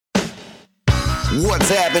What's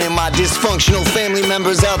happening, my dysfunctional family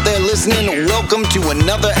members out there listening? Welcome to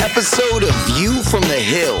another episode of View from the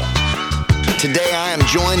Hill. Today I am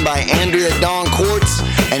joined by Andrea Dawn Quartz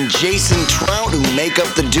and Jason Trout, who make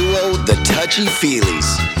up the duo, the Touchy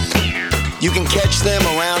Feelies. You can catch them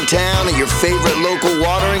around town at your favorite local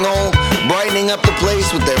watering hole, brightening up the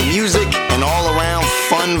place with their music and all-around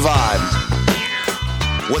fun vibe.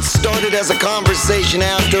 What started as a conversation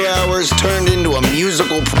after hours turned into a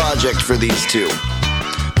musical project for these two.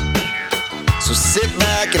 So sit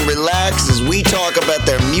back and relax as we talk about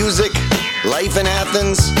their music, life in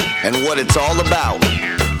Athens, and what it's all about.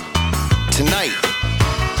 Tonight,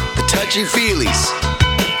 the Touchy Feelies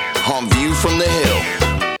on View from the Hill.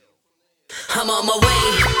 I'm on my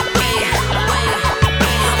way. I'm on my way.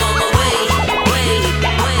 I'm on my way.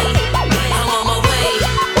 Yeah, I'm on my way.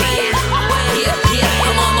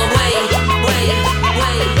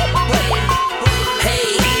 Hey,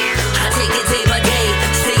 I take it day by day.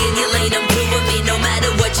 Stay in your lane, I'm doing me no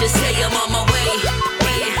matter what you say. I'm on my way.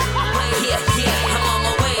 Yeah, I'm on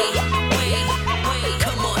my way.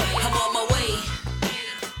 Come on, I'm on my way.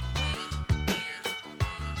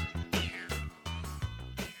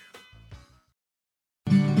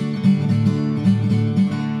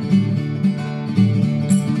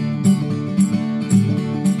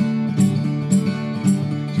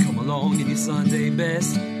 Come along in your Sunday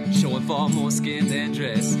best, showing far more skin than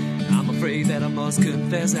dress. I'm afraid that I must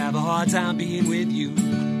confess, I have a hard time being with you.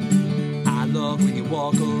 I love when you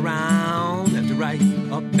walk around, left to right,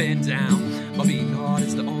 up and down. My beating heart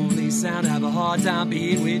is the only sound. I have a hard time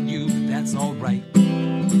being with you, that's alright.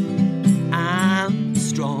 I'm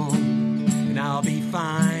strong, and I'll be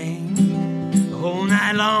fine the whole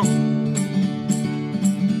night long.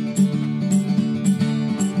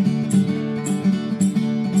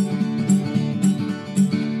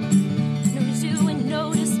 Notice you and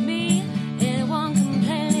notice me, anyone can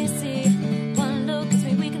plainly see. One look gets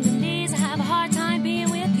me weak in the knees. I have a hard time being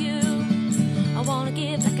with you. I wanna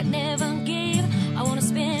give like I never gave. I wanna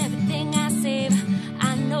spend everything I save.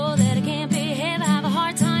 I know that I can't behave. I have a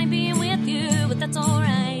hard time being with you, but that's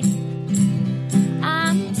alright.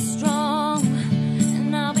 I'm strong,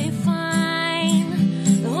 and I'll be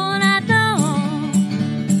fine the whole night long.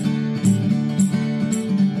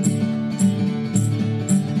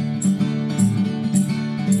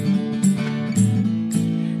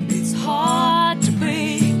 It's hard to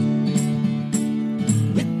breathe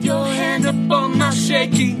with your hand up on my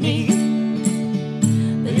shaky knee,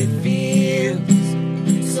 but it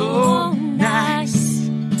feels so nice.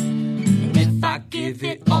 And if I give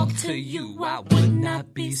it all to you, I would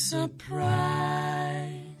not be surprised.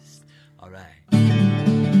 All right.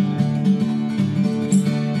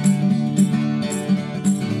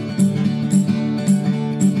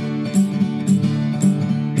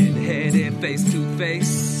 Head-to-head, face to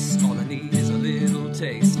face, all I need is a little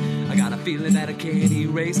taste. I got a feeling that I can't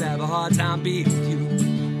erase. I have a hard time being with you.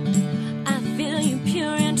 I feel you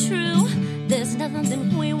pure and true. There's nothing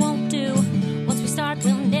that we won't do. Once we start,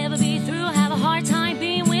 we'll never be through. I have a hard time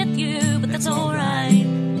being with you, but that's alright.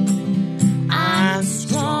 I'm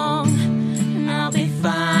strong, and I'll be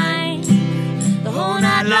fine the whole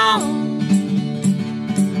night long.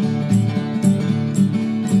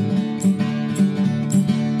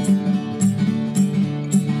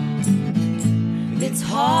 It's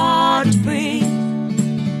hard to breathe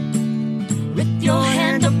with your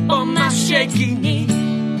hand up on my shaky knee,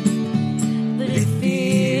 but it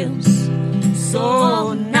feels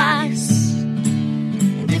so nice.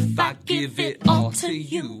 And if I give it all to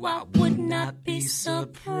you, I would not be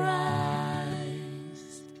surprised.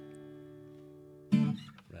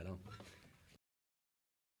 Right on.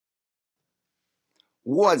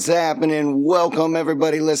 What's happening? Welcome,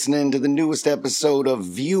 everybody listening to the newest episode of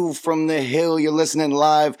View from the Hill. You're listening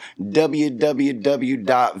live,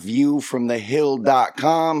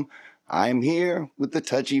 www.viewfromthehill.com. I'm here with the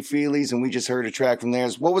Touchy Feelies, and we just heard a track from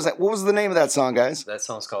theirs. What was that? What was the name of that song, guys? That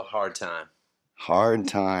song's called Hard Time. Hard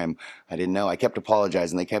Time. I didn't know. I kept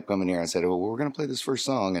apologizing. They kept coming here. I said, well, we're going to play this first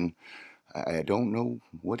song, and I don't know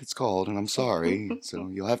what it's called, and I'm sorry. So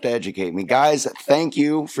you'll have to educate me. Guys, thank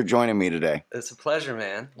you for joining me today. It's a pleasure,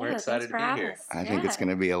 man. We're excited to be here. I think it's going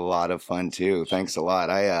to be a lot of fun, too. Thanks a lot.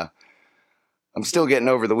 I'm still getting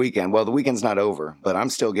over the weekend. Well, the weekend's not over, but I'm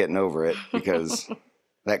still getting over it because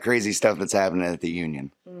that crazy stuff that's happening at the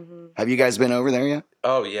Union. Mm-hmm. Have you guys been over there yet?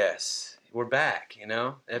 Oh, yes. We're back, you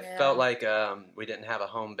know? It Yeah. felt like we didn't have a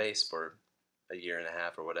home base for a year and a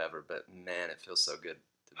half or whatever, but man, it feels so good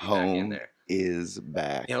to be back in Home there. is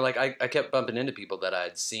back. You know, like I kept bumping into people that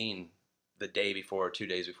I'd seen the day before or 2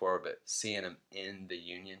 days before, but seeing them in the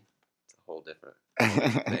Union, it's a whole different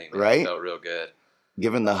thing. Man. Right? It felt real good.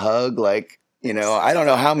 giving the hug, like, I don't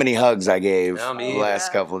know how many hugs I gave No, me the either.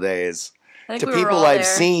 last couple of days I think to we were people all I've there.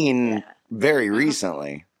 seen Yeah. very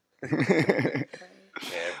recently. Yeah,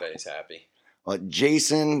 everybody's happy. Well,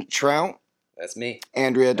 Jason Trout, That's me.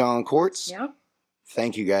 Andrea Dawn Courts. Yeah.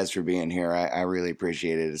 Thank you guys for being here. I really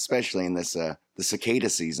appreciate it, especially in this the cicada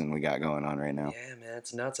season we got going on right now. Yeah, man,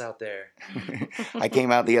 it's nuts out there. I came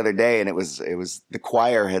out the other day and it was the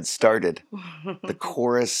choir had started, the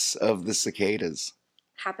chorus of the cicadas.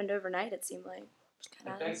 Happened overnight, it seemed like.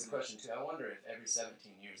 That begs the question too. I wonder if every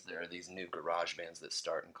 17 years there are these new garage bands that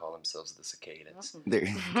start and call themselves the Cicadas. There-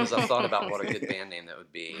 Because I've thought about what a good band name that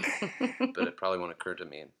would be, but it probably won't occur to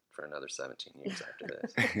me for another 17 years after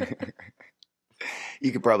this.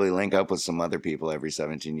 You could probably link up with some other people every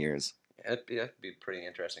 17 years. That'd be a pretty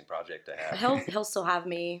interesting project to have. He'll still have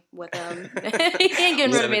me with him. He ain't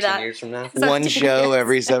getting rid of me 17 that. years from now. 17 One show years.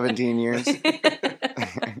 every 17 years.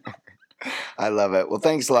 I love it. Well,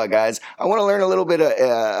 thanks a lot, guys. I want to learn a little bit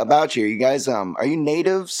about you. You guys, are you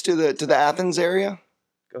natives to the Athens area?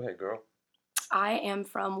 Go ahead, girl. I am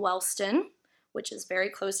from Wellston, which is very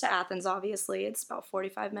close to Athens, obviously. It's about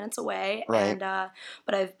 45 minutes away. Right. And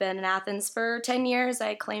but I've been in Athens for 10 years.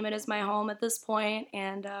 I claim it as my home at this point,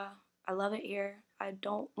 and I love it here. I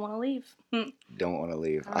don't want to leave. Don't want to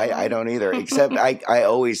leave. I don't either. Except I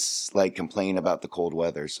always complain about the cold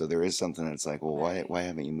weather. So there is something that's like, well, why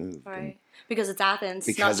haven't you moved? And Right. Because it's Athens,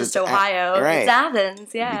 Because not just it's Ohio. right. It's Athens,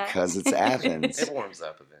 yeah. because it's Athens. It warms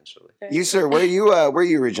up eventually. You, sir, where are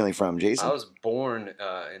you originally from, Jason? I was born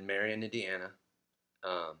in Marion, Indiana.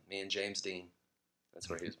 Me and James Dean. That's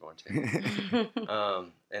where he was born too.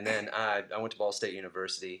 And then I went to Ball State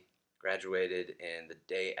University, graduated, and the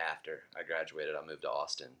day after I graduated, I moved to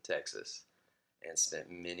Austin, Texas, and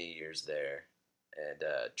spent many years there, and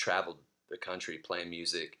traveled the country playing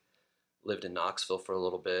music. Lived in Knoxville for a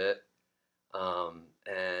little bit,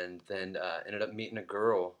 and then ended up meeting a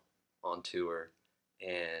girl on tour,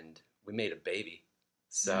 and we made a baby.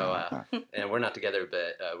 So, and we're not together,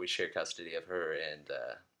 but we share custody of her, and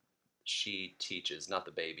she teaches, not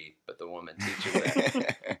the baby, but the woman teaches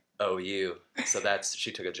at OU. So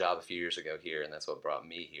she took a job a few years ago here, and that's what brought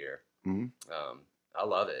me here. Mhm. I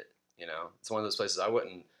love it. It's one of those places I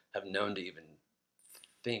wouldn't have known to even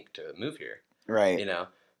think to move here, Right.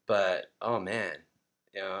 but oh man,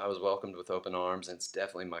 I was welcomed with open arms, and it's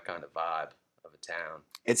definitely my kind of vibe of a town.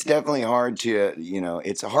 It's definitely hard to,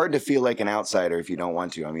 it's hard to feel like an outsider if you don't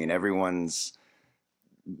want to. I mean, everyone's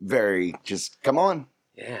very just come on,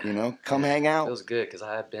 Yeah. come hang out. Feels good because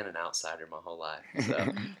I have been an outsider my whole life.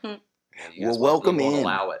 So, you Well, guys welcome won't in.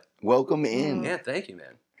 allow it. Welcome in. Yeah, thank you,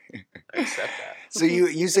 man. I accept that. So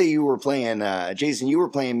you say you were playing, Jason, you were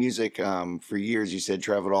playing music for years. You said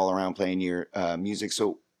traveled all around playing your music.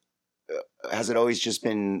 So has it always just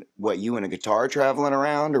been you and a guitar traveling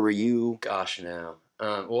around, or were you? Gosh, no.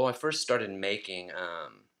 Well, I first started making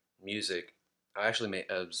music. I actually made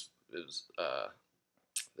the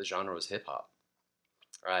genre was hip hop.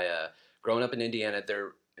 Growing up in Indiana,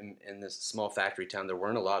 in this small factory town, there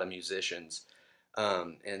weren't a lot of musicians,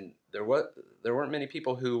 and there weren't many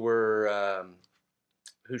people who were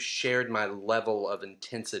who shared my level of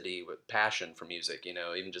intensity with passion for music.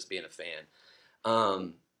 Even just being a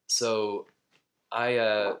fan. So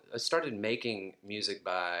I started making music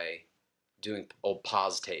by doing old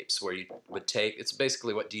pause tapes where you would it's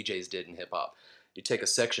basically what DJs did in hip hop. You take a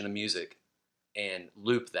section of music and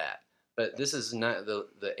loop that. But this is not the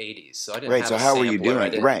 80s, so I didn't Right. have So a how were you sampler. I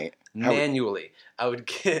doing? didn't- Right. Manually. I would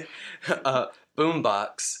get a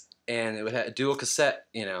boombox, and it would have a dual cassette,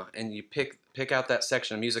 and you pick out that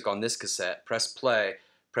section of music on this cassette, press play,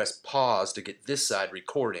 press pause to get this side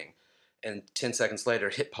recording. And 10 seconds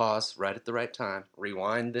later, hit pause right at the right time,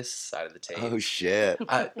 rewind this side of the tape. Oh shit.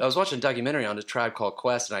 I was watching a documentary on A Tribe Called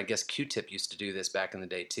Quest, and I guess Q-Tip used to do this back in the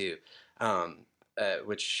day too,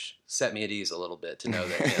 which set me at ease a little bit to know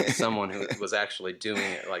that someone who was actually doing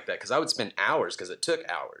it like that. Because I would spend hours, because it took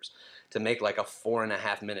hours, to make like a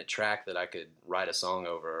 4.5-minute track that I could write a song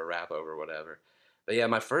over or rap over, whatever. But yeah,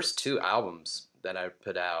 my first 2 albums that I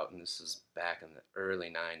put out, and this was back in the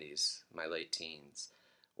early 90s, my late teens,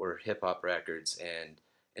 were hip-hop records, and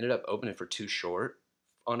ended up opening for Too Short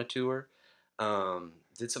on a tour.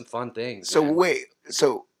 Did some fun things. So man. wait.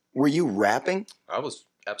 So were you rapping? I was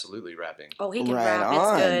absolutely rapping. Oh, he can Right rap.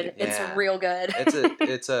 on. It's good. Yeah. It's real good.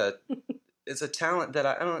 It's a talent that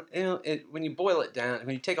I don't. When you boil it down,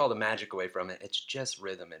 when you take all the magic away from it, it's just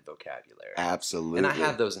rhythm and vocabulary. Absolutely. And I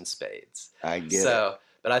have those in spades. I get it. So,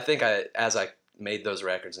 but I think as I made those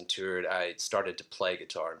records and toured, I started to play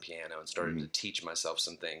guitar and piano and started to teach myself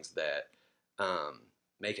some things that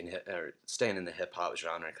staying in the hip hop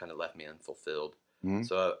genre kind of left me unfulfilled. Mhm.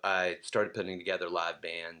 So I started putting together live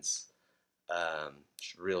bands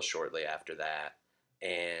real shortly after that,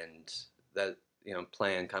 and that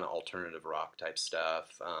playing kind of alternative rock type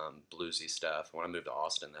stuff, bluesy stuff. When I moved to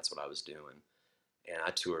Austin, that's what I was doing, and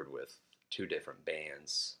I toured with 2 different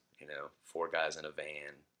bands. 4 guys in a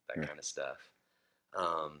van, that Yeah. kind of stuff.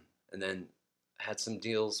 And then had some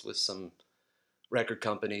deals with some record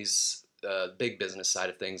companies. Big business side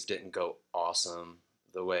of things didn't go awesome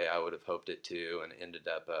the way I would have hoped it to, and ended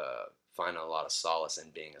up finding a lot of solace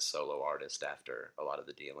in being a solo artist after a lot of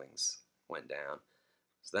the dealings went down.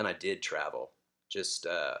 So then I did travel, just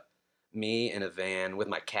me in a van with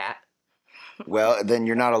my cat. Well, then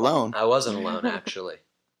you're not alone. I wasn't alone, actually.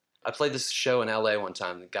 I played this show in LA one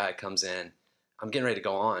time. The guy comes in. I'm getting ready to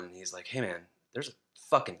go on, and he's like, "Hey, man, there's a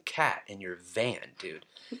fucking cat in your van, dude."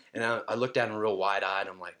 And I looked at him real wide-eyed.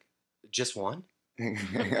 I'm like, "Just one?" He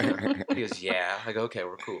goes, "Yeah." I go, "Okay,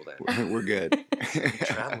 we're cool then." We're good. You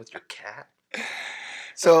travel with your cat?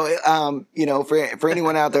 So, for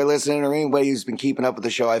anyone out there listening or anybody who's been keeping up with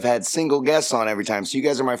the show, I've had single guests on every time. So you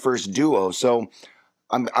guys are my first duo. So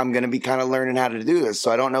I'm going to be kind of learning how to do this.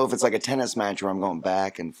 So I don't know if it's like a tennis match where I'm going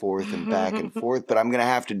back and forth, but I'm going to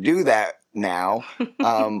have to do that now.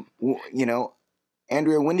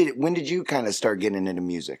 Andrea, when did you kind of start getting into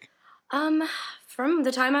music? From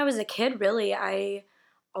the time I was a kid, really. I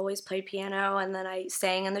always played piano, and then I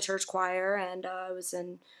sang in the church choir, and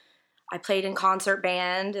I played in concert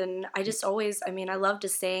band, and I just always, I loved to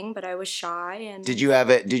sing, but I was shy. And Did you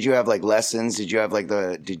have like lessons? Did you have like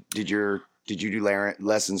did you do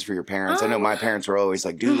lessons for your parents? I know my parents were always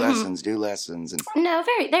like, do lessons. And No,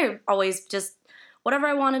 they're always just whatever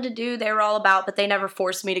I wanted to do, they were all about, but they never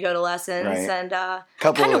forced me to go to lessons. Right. And I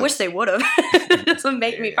kind of wish they would have. To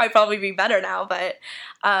make me I'd probably be better now. But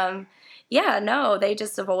yeah, no, they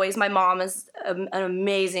just have always, my mom is an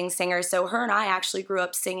amazing singer. So her and I actually grew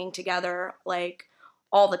up singing together like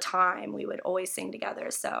all the time. We would always sing together.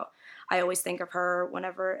 So I always think of her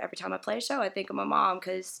every time I play a show, I think of my mom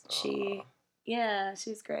because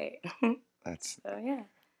she's great.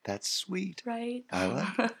 That's sweet. Right. I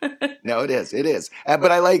like it. No, it is.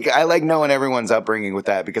 But I like knowing everyone's upbringing with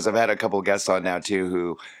that, because I've had a couple guests on now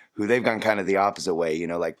too who they've gone kind of the opposite way.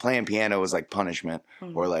 Like playing piano was like punishment,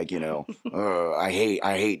 or like, I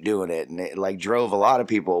hate doing it, and it like drove a lot of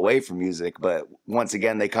people away from music. But once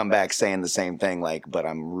again, they come back saying the same thing, like, but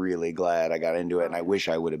I'm really glad I got into it, and I wish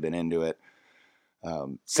I would have been into it.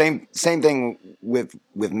 Same thing with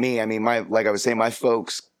me. I mean, like I was saying, my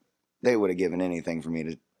folks, they would have given anything for me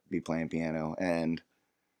to be playing piano. And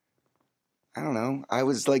I don't know, I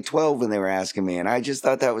was like 12 when they were asking me, and I just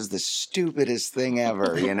thought that was the stupidest thing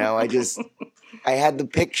ever. I had the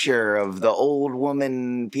picture of the old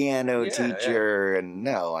woman piano teacher, and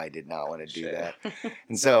no, I did not want to do that.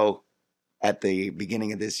 And so at the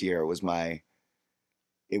beginning of this year, it was my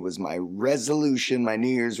resolution, my New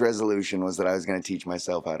Year's resolution was that I was going to teach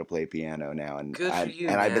myself how to play piano now. And good for you,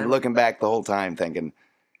 and man. I've been looking back the whole time thinking,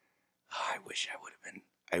 I wish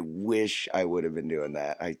I would have been doing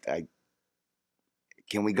that.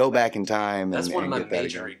 Can we go back in time? That's one of my get that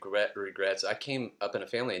major again? regrets. I came up in a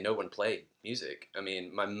family and no one played music. I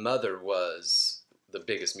mean, my mother was the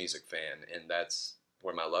biggest music fan, and that's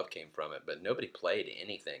where my love came from it. But nobody played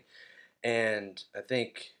anything, and I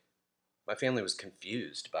think my family was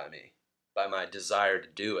confused by me, by my desire to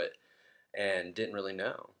do it, and didn't really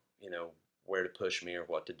know, where to push me or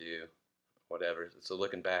what to do, whatever. So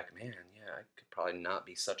looking back, man, yeah, I could probably not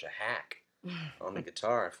be such a hack on the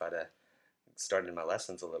guitar if I'd have started my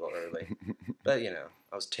lessons a little early. But,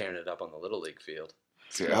 I was tearing it up on the Little League field.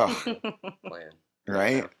 Oh, Playing.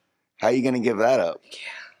 right? How are you going to give that up? Yeah,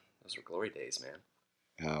 those were glory days,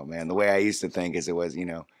 man. Oh, man, the way I used to think is it was,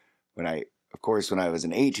 when I was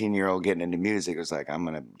an 18-year-old getting into music, it was like, I'm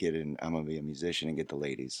going to be a musician and get the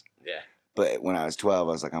ladies. Yeah. But when I was 12,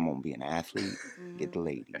 I was like, I'm going to be an athlete, get the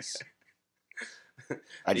ladies.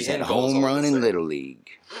 I just had a home run in Little League.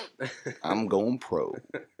 I'm going pro.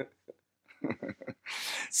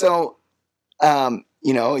 So,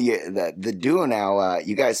 the duo now,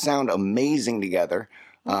 you guys sound amazing together.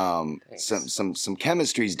 Some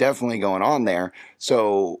chemistry's definitely going on there.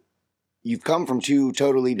 So you've come from 2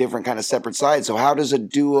 totally different kind of separate sides. So how does a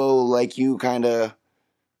duo like you kind of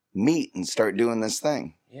meet and start doing this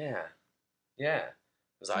thing? Yeah.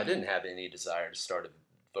 Because I didn't have any desire to start a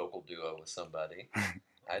vocal duo with somebody.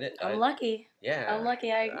 I'm lucky. Yeah. I'm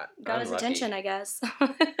lucky I got his attention, I guess.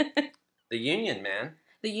 The Union, man.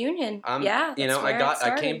 The Union. Yeah. That's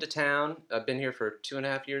I came to town. I've been here for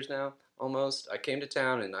 2.5 years now, almost. I came to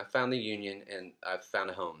town and I found the Union, and I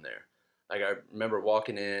found a home there. Like, I remember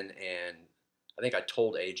walking in, and I think I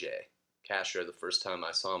told AJ, Castro the first time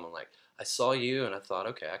I saw him. I'm like, I saw you, and I thought,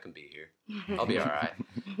 okay, I can be here. I'll be all right.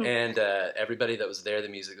 And everybody that was there, the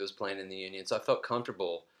music that was playing in the Union, so I felt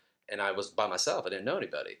comfortable, and I was by myself. I didn't know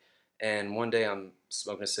anybody. And one day I'm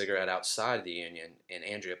smoking a cigarette outside the Union, and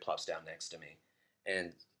Andrea plops down next to me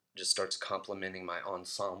and just starts complimenting my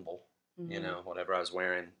ensemble, you know, whatever I was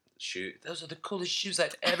wearing. Shoe. Those are the coolest shoes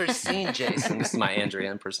I've ever seen, Jason. This is my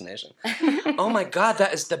Andrea impersonation. Oh my God,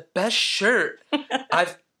 that is the best shirt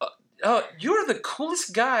I've. Oh, you're the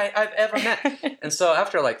coolest guy I've ever met. And so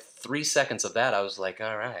after like 3 seconds of that, I was like,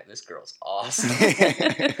 all right, this girl's awesome.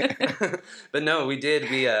 But no, we did.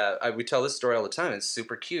 We tell this story all the time. It's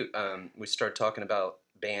super cute. We started talking about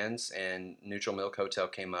bands, and Neutral Milk Hotel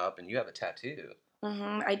came up, and you have a tattoo.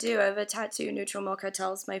 I do. I have a tattoo. Neutral Milk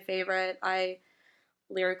Hotel is my favorite.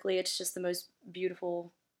 Lyrically, it's just the most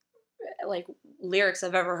beautiful, like, lyrics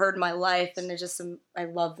I've ever heard in my life, and I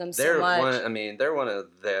love them so much. They're one of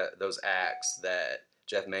those acts that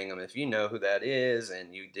Jeff Mangum, if you know who that is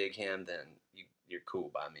and you dig him, then you're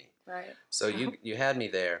cool by me. Right. So you had me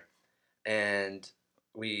there, and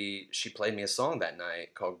she played me a song that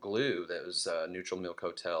night called Glue. That was Neutral Milk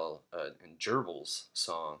Hotel and Gerbil's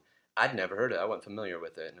song. I'd never heard it. I wasn't familiar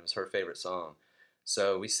with it, and it was her favorite song.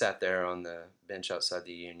 So we sat there on the bench outside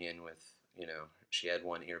the Union with, she had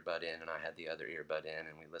one earbud in and I had the other earbud in,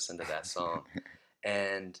 and we listened to that song.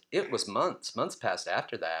 And it was months passed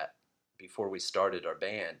after that before we started our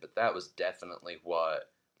band, but that was definitely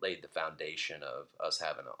what laid the foundation of us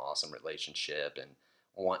having an awesome relationship and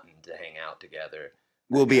wanting to hang out together.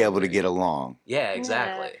 We'll be able to get along. Yeah,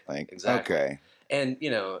 exactly. Exactly. Okay. And,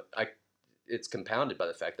 it's compounded by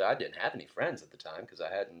the fact that I didn't have any friends at the time because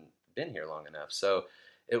I hadn't been here long enough. So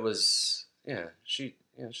it was, she's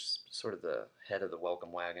sort of the head of the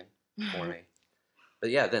welcome wagon for me. But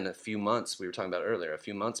yeah, then a few months, we were talking about earlier, a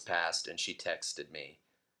few months passed, and she texted me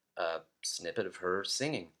a snippet of her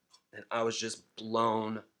singing. And I was just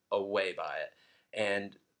blown away by it.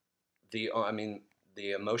 And the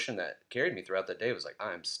emotion that carried me throughout the day was like,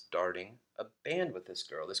 I'm starting a band with this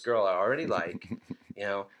girl. This girl I already like,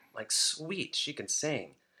 like, sweet, she can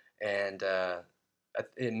sing. And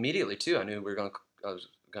immediately, too, I knew I was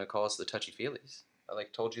going to call us the Touchy Feelies. I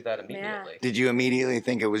told you that immediately. Yeah. Did you immediately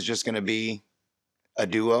think it was just going to be a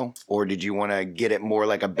duo, or did you want to get it more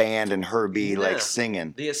like a band and her be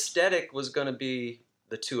singing? The aesthetic was going to be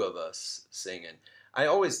the two of us singing. I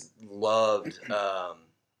always loved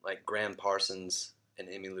Graham Parsons and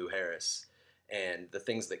Emmylou Harris, and the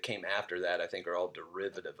things that came after that I think are all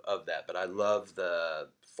derivative of that. But I love the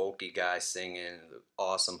folky guy singing, the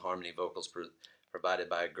awesome harmony vocals provided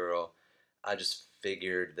by a girl. I just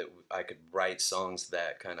figured that I could write songs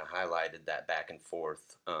that kind of highlighted that back and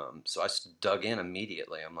forth. So I dug in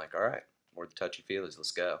immediately. I'm like, all right, we're the Touchy Feelies,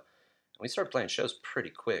 let's go. And we started playing shows pretty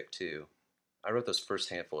quick, too. I wrote those first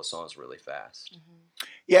handful of songs really fast. Mm-hmm.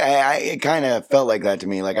 Yeah, it kind of felt like that to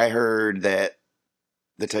me. Like, I heard that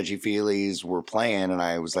the Touchy Feelies were playing, and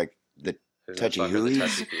I was like, the Touchy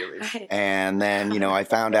Hoolies? Right. And then, I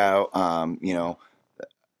found out,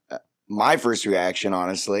 my first reaction,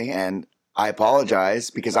 honestly, and I apologize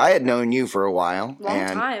because I had known you for a while. Long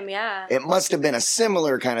time, yeah. It must have been a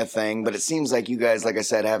similar kind of thing, but it seems like you guys, like I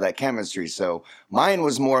said, have that chemistry. So mine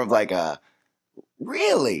was more of like a,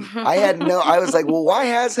 really? I was like, well, why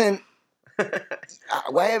haven't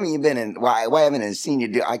you been in, why haven't I seen you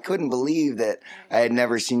do, I couldn't believe that I had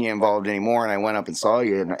never seen you involved anymore. And I went up and saw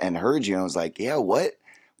you and heard you, and I was like, yeah, what?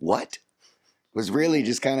 It was really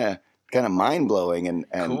just kind of mind blowing. And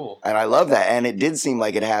cool. And I love that. And it did seem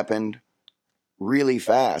like it happened really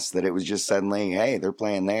fast, that it was just suddenly, hey, they're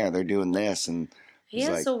playing there, they're doing this. And he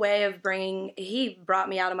has a way of he brought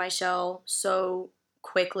me out of my shell so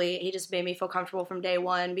quickly. He just made me feel comfortable from day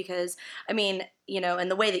one because, and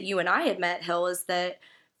the way that you and I had met, Hill, is that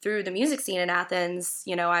through the music scene in Athens,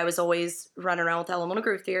 I was always running around with Elemental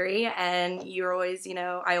Groove Theory, and you were always,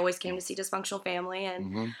 I always came to see Dysfunctional Family,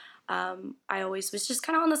 and I always was just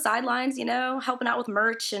kind of on the sidelines, helping out with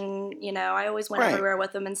merch, and, I always went everywhere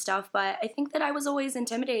with them and stuff. But I think that I was always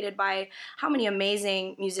intimidated by how many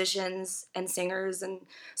amazing musicians and singers and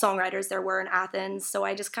songwriters there were in Athens. So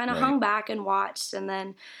I just kind of hung back and watched. And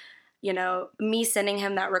then, me sending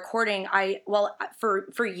him that recording,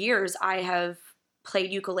 for years I have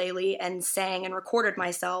played ukulele and sang and recorded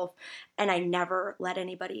myself, and I never let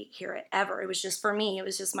anybody hear it ever. It was just for me. It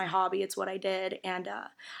was just my hobby. It's what I did. And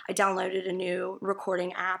I downloaded a new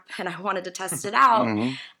recording app, and I wanted to test it out.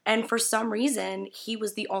 And for some reason, he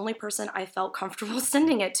was the only person I felt comfortable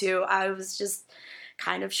sending it to. I was just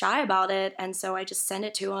kind of shy about it. And so I just sent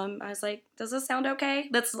it to him. I was like, does this sound okay?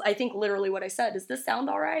 That's, I think, literally what I said. Does this sound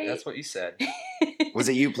all right? That's what you said. Was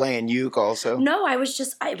it you playing uke also? No, it was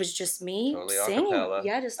just me Totally singing. acapella.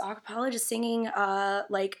 Yeah, just acapella, just singing,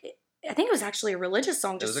 like, I think it was actually a religious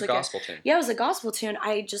song. It was just a like gospel tune. Yeah, it was a gospel tune.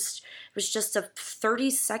 It was just a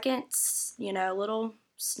 30-second, little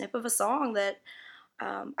snip of a song that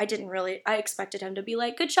I expected him to be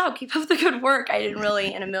like, good job, keep up the good work. I didn't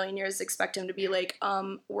really in a million years expect him to be like,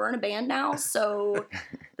 we're in a band now, so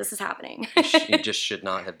this is happening. You just should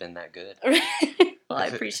not have been that good. Well, I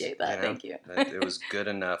appreciate that. Thank you. It was good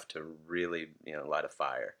enough to really, light a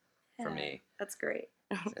fire for Yeah, me. That's great.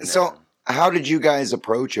 And So, then- how did you guys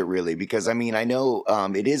approach it, really? Because I mean, I know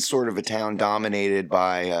it is sort of a town dominated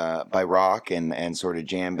by rock and sort of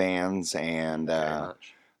jam bands, and very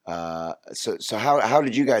much. so how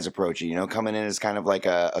did you guys approach it? Coming in as kind of like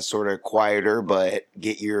a sort of quieter but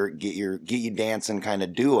get you dancing kind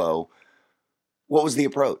of duo. What was the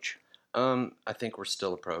approach? I think we're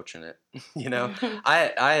still approaching it.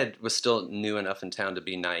 I was still new enough in town to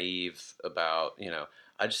be naive about,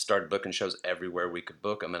 I just started booking shows everywhere we could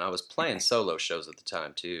book them, and I was playing solo shows at the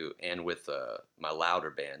time too, and with my louder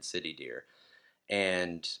band, City Deer,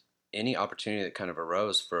 and any opportunity that kind of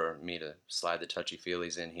arose for me to slide the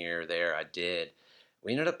touchy-feelies in here or there, I did.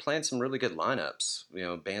 We ended up playing some really good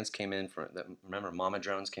lineups. Bands came in remember Mama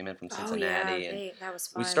Drones came in from Cincinnati, and that was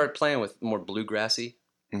fun. we started playing with more bluegrassy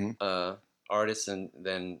Mhm. artists, and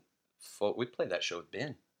then we played that show with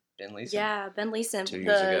Ben Leeson. Yeah, Ben Leeson. 2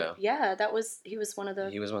 years ago. Yeah, he was one of the.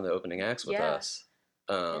 He was one of the opening acts with Yeah. us.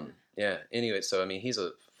 Yeah. Anyway, so I mean, he's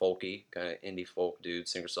a folky kind of indie folk dude,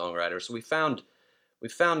 singer songwriter. So we found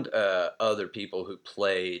other people who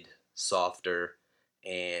played softer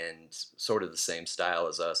and sort of the same style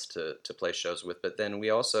as us to play shows with. But then we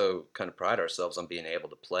also kind of pride ourselves on being able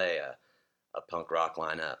to play a punk rock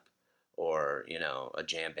lineup or a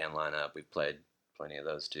jam band lineup. We've played plenty of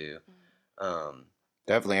those too.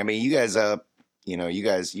 Definitely. I mean, you guys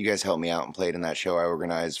you guys helped me out and played in that show I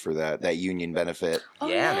organized for that union benefit. Oh,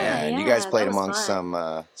 Yeah, man. And you guys played that was amongst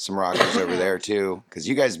fun. some rockers over there too, because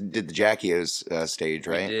you guys did the Jackie O's stage,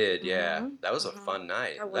 right? We did, yeah. Mhm. That was a fun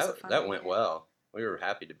night. That was a fun that night. went well. We were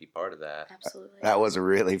happy to be part of that. Absolutely. That was a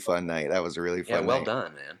really fun night. That was a really Yeah, fun well night.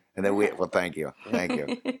 done, man. And then well, thank you.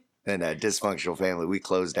 And Dysfunctional Family, we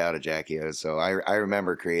closed out at Jackie O's, so I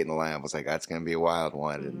remember creating the lineup. I was like, that's gonna be a wild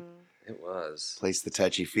one, and It was. place the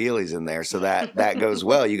touchy feelies in there, so that goes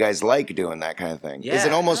well. You guys like doing that kind of thing. Is it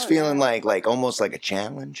Yeah. almost Oh, feeling yeah. like almost like a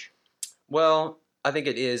challenge? Well, I think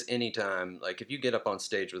it is anytime. Like, if you get up on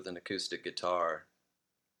stage with an acoustic guitar,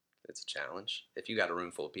 it's a challenge. If you got a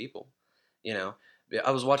room full of people,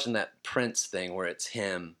 I was watching that Prince thing where it's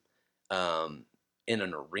him in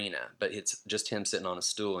an arena, but it's just him sitting on a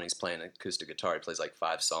stool and he's playing an acoustic guitar. He plays like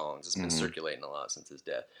 5 songs. It's been Mhm. circulating a lot since his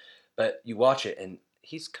death. But you watch it and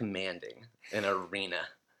he's commanding an arena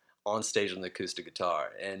on stage with an acoustic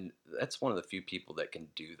guitar. And that's one of the few people that can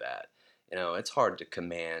do that. It's hard to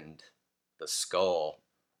command the skull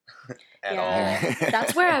at Yeah. all.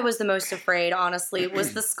 That's where I was the most afraid, honestly,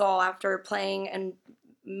 was the skull after playing and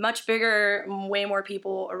much bigger, way more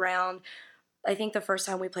people around. I think the first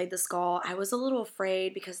time we played the skull, I was a little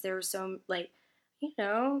afraid because there were so,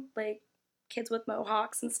 kids with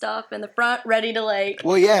mohawks and stuff in the front ready to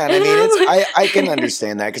Well, yeah, and I mean, I can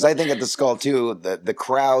understand that because I think at the Skull too, the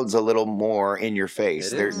crowd's a little more in your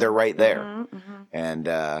face. It They're is. they're right there, Mhm. and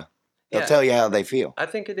they'll Yeah. tell you how they feel. I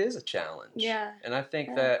think it is a challenge. Yeah. And I think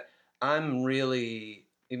Yeah. that I'm really,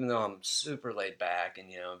 even though I'm super laid back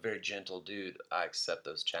and, a very gentle dude, I accept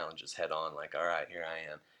those challenges head on. Like, all right, here I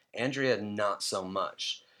am. Andrea, not so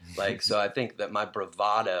much. So I think that my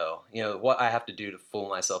bravado, what I have to do to fool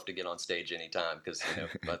myself to get on stage anytime, because,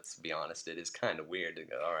 let's be honest, it is kind of weird to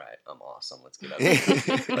go, all right, I'm awesome. Let's get up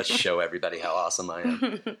here. Let's show everybody how awesome I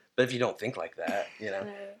am. But if you don't think like that,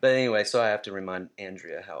 Right. But anyway, so I have to remind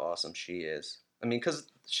Andrea how awesome she is. I mean,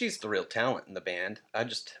 because she's the real talent in the band. I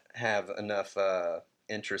just have enough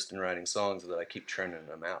interest in writing songs that I keep churning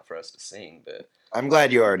them out for us to sing. But I'm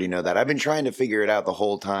glad you already know that. I've been trying to figure it out the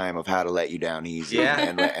whole time of how to let you down easy Yeah.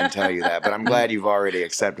 and tell you that, but I'm glad you've already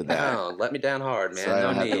accepted that. no, let me down hard, man. So I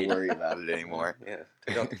don't no have need. to worry about it anymore. Yeah,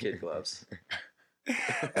 take out the kid gloves.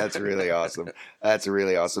 That's really awesome. That's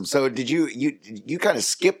really awesome. So did you kind of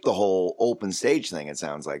skip the whole open stage thing? It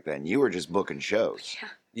sounds like then you were just booking shows. Yeah.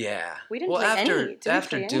 Yeah. We didn't well, play after any. Did we after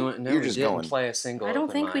play any? doing no, You're we just didn't going. play a single. I don't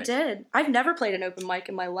open think we mic. did. I've never played an open mic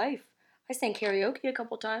in my life. I sang karaoke a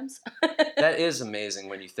couple times. That is amazing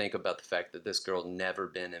when you think about the fact that this girl never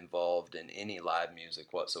been involved in any live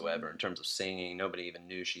music whatsoever in terms of singing. Nobody even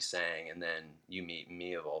knew she sang. And then you meet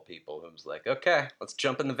me, of all people, who's like, okay, let's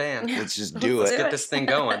jump in the van. Let's just do Let's it. get this thing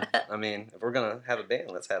going. I mean, if we're going to have a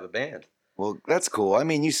band, let's have a band. Well, that's cool. I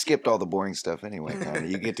mean, you skipped all the boring stuff anyway, kind of.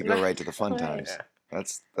 You get to go right to the fun times. Yeah.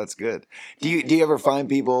 That's good. Do you ever find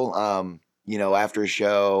people, after a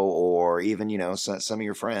show, or even some of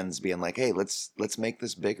your friends being like, "Hey, let's make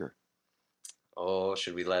this bigger"? Oh,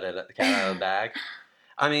 should we let the cat out of the bag?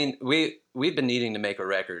 I mean, we've been needing to make a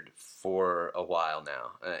record for a while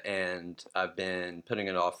now, and I've been putting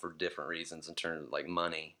it off for different reasons in terms of like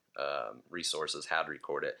money, resources, how to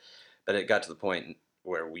record it. But it got to the point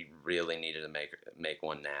where we really needed to make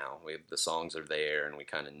one now. The songs are there, and we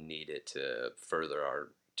kind of need it to further our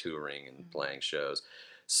touring and playing shows.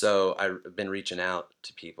 So I've been reaching out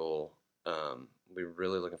to people. We were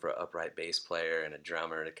really looking for an upright bass player and a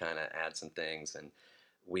drummer to kind of add some things, and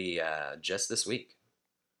we just this week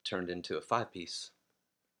turned into a 5-piece.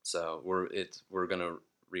 So we're gonna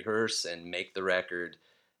rehearse and make the record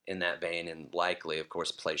in that vein, and likely, of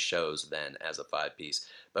course, play shows then as a 5-piece.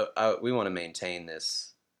 But we want to maintain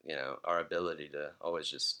this, our ability to always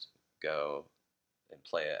just go and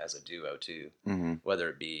play it as a duo too, whether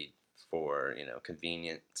it be for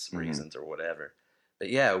convenience reasons or whatever. But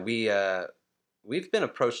yeah, we've been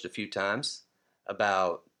approached a few times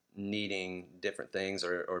about needing different things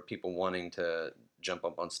or people wanting to jump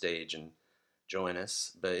up on stage and join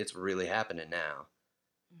us, but it's really happening now.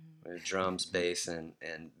 Drums, bass, and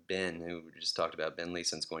Ben, who we just talked about, Ben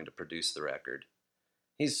Leeson's going to produce the record.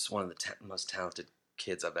 He's one of the most talented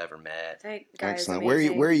kids I've ever met. That guy is Excellent.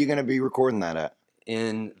 amazing. Where are you going to be recording that at?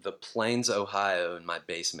 In the Plains, Ohio, in my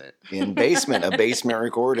basement. In basement, a basement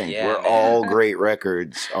recording Yeah, where man. all great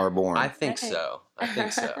records are born. I think so. I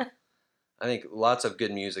think lots of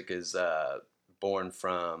good music is born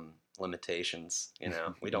from limitations.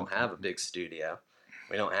 We don't have a big studio.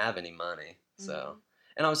 We don't have any money. So,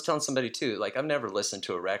 and I was telling somebody too, like I've never listened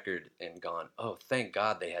to a record and gone, "Oh, thank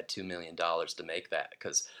God they had $2 million to make that,"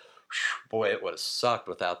 because boy, it would have sucked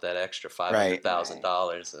without that extra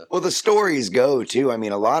 $500,000. Well, the stories go too. I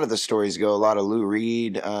mean, a lot of the stories go. A lot of Lou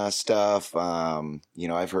Reed stuff.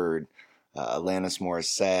 I've heard Alanis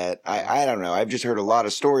Morissette. I don't know. I've just heard a lot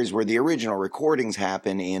of stories where the original recordings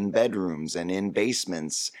happen in bedrooms and in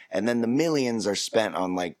basements, and then the millions are spent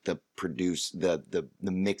on like the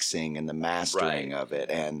mixing and the mastering of it,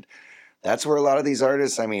 and that's where a lot of these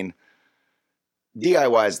artists. I mean,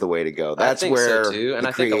 DIY is the way to go. That's where so too, and the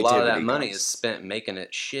I think a lot of that creativity money comes. is spent making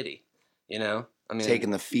it shitty. I mean,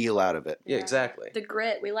 Taking the feel out of it. Yeah, exactly. The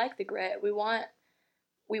grit. We like the grit. We want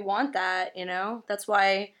that. That's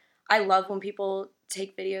why I love when people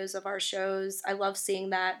take videos of our shows. I love seeing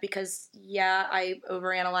that because I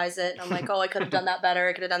overanalyze it and I'm like, oh, I could have done that better.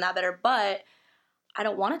 I could have done that better, but I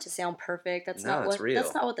don't want it to sound perfect. That's not what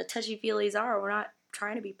the touchy feelies are. We're not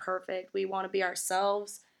trying to be perfect. We want to be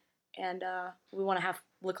ourselves. And we want to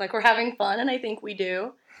look like we're having fun, and I think we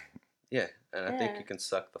do. Yeah, and I think you can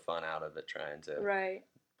suck the fun out of it trying to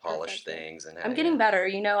polish things. And I'm getting better.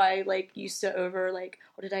 I used to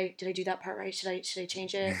did I do that part right? Should I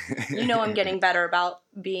change it? I'm getting better about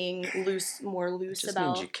being more loose it just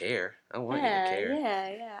about. means you care. I want you to care.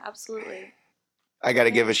 Yeah, absolutely. I got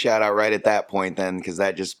to give a shout out right at that point then, because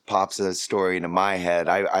that just pops a story into my head.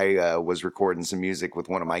 I was recording some music with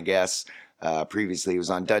one of my guests. Previously, he was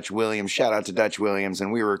on Dutch Williams. Shout out to Dutch Williams,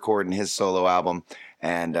 and we were recording his solo album.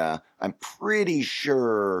 And I'm pretty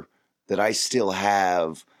sure that I still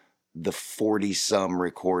have the 40-some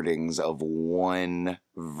recordings of one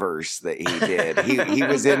verse that he did. He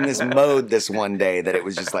was in this mode this one day that it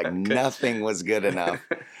was just like nothing was good enough.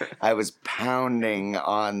 I was pounding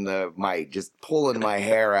on the mic, just pulling my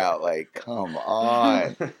hair out like, come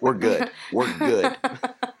on. We're good. We're good.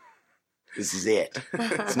 This is it.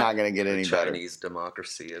 It's not going to get any better. Chinese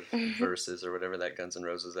democracy of verses or whatever that Guns N'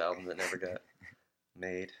 Roses album that never got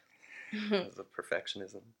made. It was a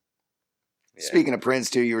perfectionism. Yeah. Speaking of Prince,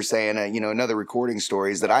 too, you were saying, another recording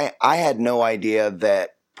story is that I had no idea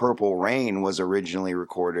that Purple Rain was originally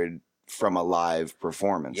recorded from a live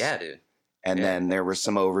performance. Yeah, dude. And then there were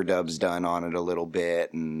some overdubs done on it a little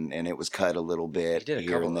bit, and it was cut a little bit here and there. He did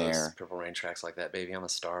a couple of those Purple Rain tracks like that. Baby, I'm a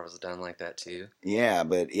Star was done like that too. Yeah,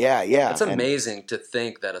 but yeah. It's amazing to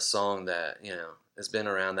think that a song that, has been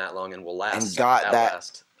around that long and will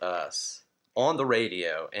outlast us on the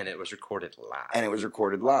radio, and it was recorded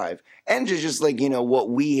live. And just like, what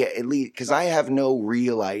we, at least, because I have no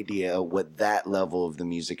real idea what that level of the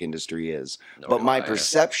music industry is. But my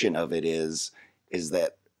perception of it is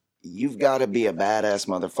that, you've got to be a badass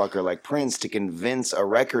motherfucker like Prince to convince a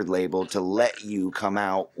record label to let you come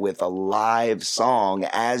out with a live song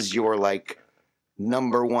as your like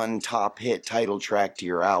number one top hit title track to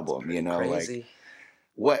your album. You know, Crazy. like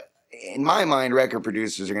what in my mind, record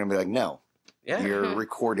producers are going to be like, no, Yeah. you're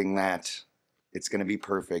recording that. It's going to be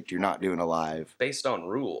perfect. You're not doing a live. Based on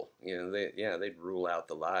rule, you know, they'd rule out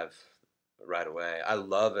the live right away. I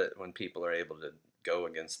love it when people are able to go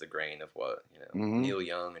against the grain of what, you know, Mhm. Neil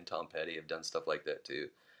Young and Tom Petty have done stuff like that too.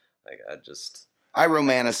 Like I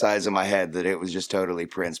romanticize in my head that it was just totally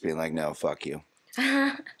Prince being like, no, fuck you.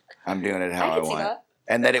 I'm doing it how I can see want. that.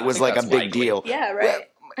 And that it I was think like a that's big likely. deal. Yeah, right.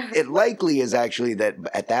 Well, it likely is actually that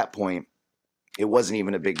at that point, it wasn't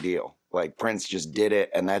even a big deal. Like Prince just did it,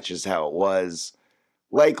 and that's just how it was.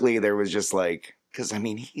 Likely there was just like, because I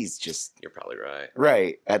mean, he's just you're probably right.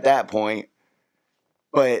 right at that point.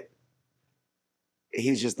 But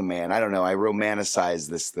he's just the man. I don't know. I romanticize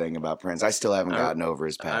this thing about Prince. I still haven't gotten over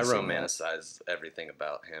his I passing. romanticize everything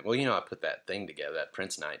about him. Well, you know, I put that thing together, that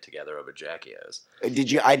Prince night together over Jackie O's.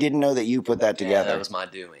 Did you? I didn't know that you put that Yeah, together. that was my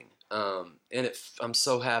doing. And I'm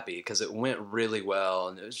so happy because it went really well,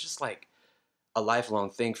 and it was just like a lifelong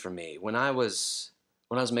thing for me. When I was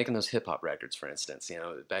making those hip hop records, for instance, you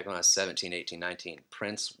know, back when I was 17, 18, 19,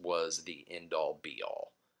 Prince was the end all be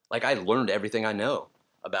all. Like I learned everything I know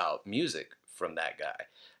about music from that guy,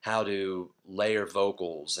 how to layer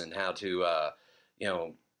vocals and how to, you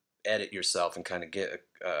know, edit yourself and kind of get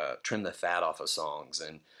trim the fat off of songs.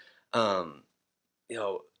 And you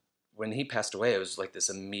know, when he passed away, it was like this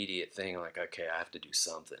immediate thing. Like, okay, I have to do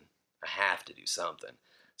something. I have to do something.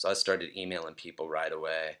 So I started emailing people right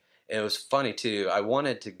away. It was funny too. I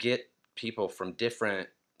wanted to get people from different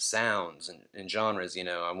sounds and genres. You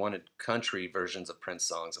know, I wanted country versions of Prince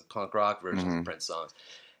songs and punk rock versions of Prince songs.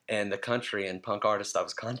 And the country and punk artists I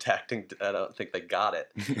was contacting, I don't think they got it.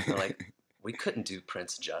 They're like, we couldn't do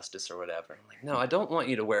Prince justice or whatever. I'm like, no, I don't want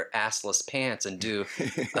you to wear assless pants and do a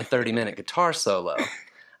 30-minute guitar solo.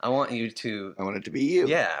 I want you to... I want it to be you.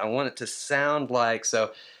 Yeah, I want it to sound like...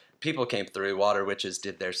 So people came through. Water Witches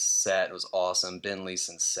did their set. It was awesome. Ben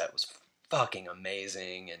Leeson's set was fucking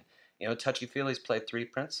amazing. And, you know, Touchy Feely's played 3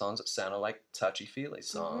 Prince songs that sounded like Touchy Feely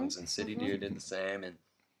songs. And City Dude did the same. And,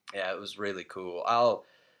 yeah, it was really cool. I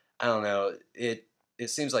don't know. It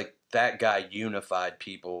seems like that guy unified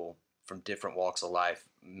people from different walks of life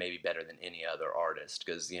maybe better than any other artist.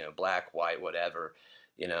 Because, you know, black, white, whatever,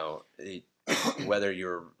 you know... whether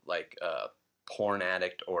you're like a porn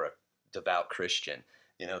addict or a devout Christian,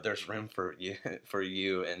 you know, there's room for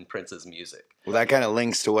you and Prince's music. Well, that kind of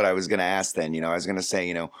links to what I was going to ask then. You know, I was going to say,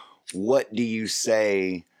 you know, what do you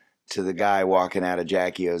say to the guy walking out of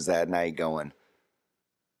Jackie O's that night going,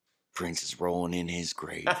 Prince is rolling in his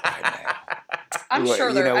grave right now? I'm What- sure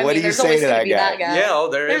you there. know, I what mean, do you there's say always to going that to be guy? that guy. Yeah, oh,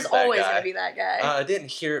 There's that always guy. going to be that guy. I didn't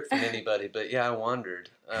hear it from anybody, but yeah, I wondered.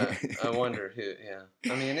 I wonder who. Yeah,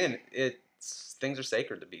 I mean, things are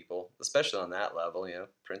sacred to people, especially on that level. You know,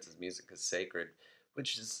 Prince's music is sacred,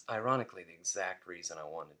 which is ironically the exact reason I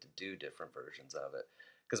wanted to do different versions of it.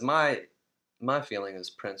 Because my feeling is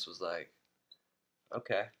Prince was like,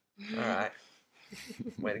 okay, all right,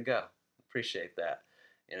 way to go, appreciate that.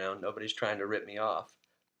 You know, nobody's trying to rip me off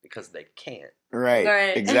because they can't. Right.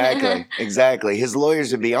 Right. Exactly. Exactly. His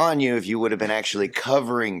lawyers would be on you if you would have been actually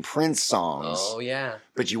covering Prince songs. Oh yeah.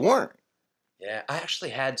 But you weren't. Yeah, I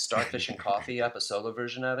actually had Starfish and Coffee up, a solo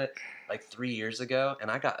version of it, like 3 years ago,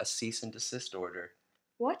 and I got a cease and desist order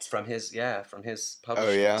What? from his publisher.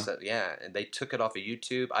 Oh, yeah? So, yeah, and they took it off of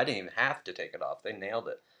YouTube. I didn't even have to take it off. They nailed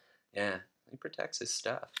it. Yeah, he protects his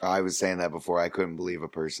stuff. I was saying that before. I couldn't believe a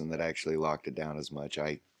person that actually locked it down as much.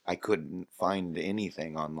 I couldn't find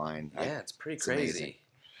anything online. Yeah, it's pretty it's crazy. amazing.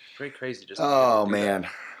 Pretty crazy. Just to be Oh, able to do man.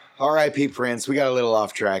 R.I.P. Prince. We got a little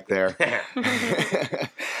off track there. that.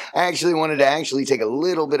 I actually wanted to take a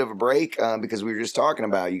little bit of a break because we were just talking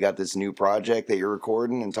about you got this new project that you're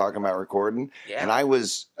recording and talking about recording. Yeah. And I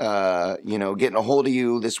was, getting a hold of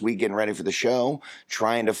you this week, getting ready for the show,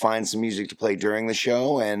 trying to find some music to play during the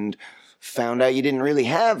show, and found out you didn't really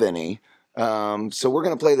have any. So we're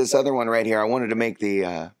going to play this other one right here. I wanted to make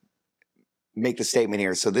the statement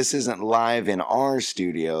here. So this isn't live in our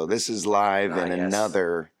studio. This is live in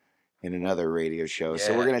another radio show.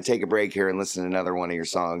 So Yeah. we're going to take a break here and listen to another one of your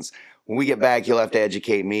songs. When we get back, you'll have to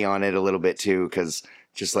educate me on it a little bit too, because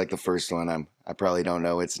just like the first one, I probably don't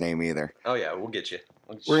know its name either. Oh, yeah, we'll get you.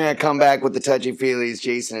 We're going to come back with the Touchy Feelies,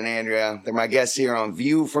 Jason and Andrea. They're my guests here on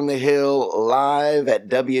View from the Hill live at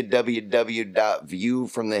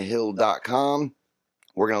www.viewfromthehill.com.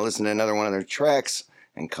 We're going to listen to another one of their tracks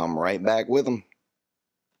and come right back with them.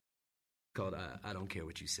 Called I Don't Care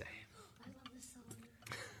What You Say.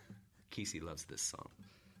 Kesey loves this song.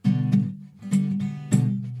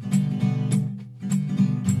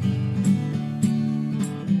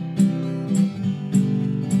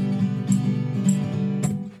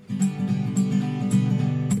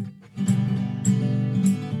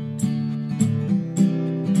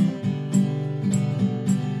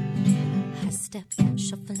 Step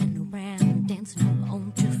shuffling around, dancing on my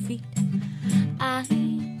own 2 feet. I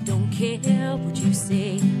don't care what you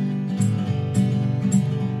say.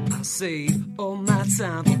 I'll save all my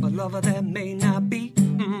time for a lover that may not be.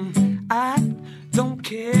 I don't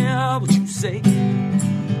care what you say. Been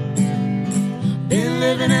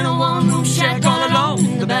living in a one-room shack all alone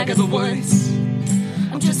in the back of the woods.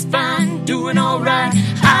 I'm just fine, doing alright.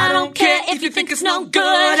 I don't care if you think it's no good.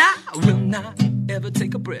 I will not ever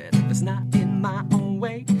take a breath if it's not in my own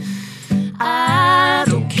way. I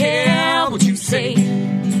don't care what you say.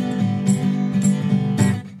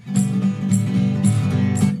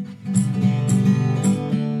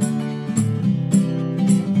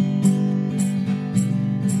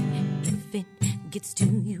 If it gets to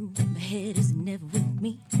you, my head is never with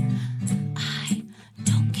me. I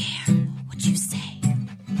don't care what you say.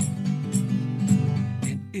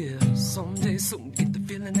 And if someday soon get the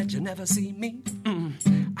feeling that you never see me,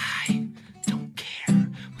 I don't care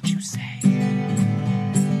what you say.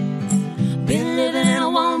 Been living in a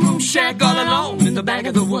one-room shack all alone in the back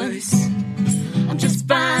of the woods. I'm just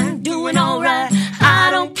fine, doing alright. I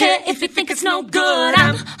don't care if you think it's no good.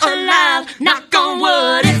 I'm alive, knock on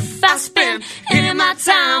wood. If I spend any of my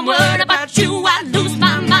time worried about you, I lose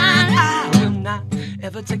my mind. I will not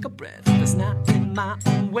ever take a breath if it's not in my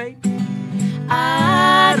own way.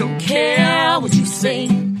 I don't care what you say.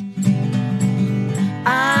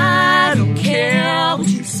 I don't care what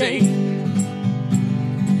you say.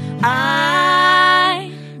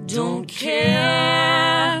 I don't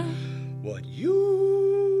care what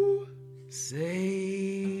you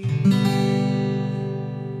say.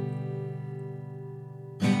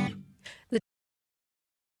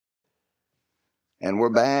 And we're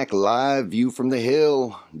back live, View from the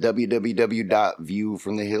Hill,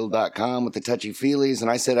 www.viewfromthehill.com with the Touchy Feelies.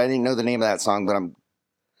 And I said I didn't know the name of that song, but I'm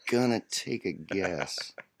gonna take a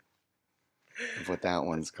guess of what that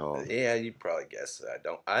one's called. Yeah, you probably guessed it.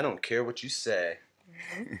 I don't care what you say.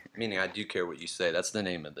 Meaning, I do care what you say. That's the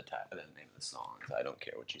name of the name of the song. I don't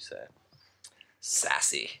care what you say.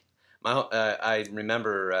 Sassy. I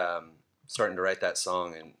remember starting to write that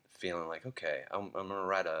song and feeling like, okay, I'm gonna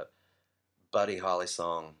write a Buddy Holly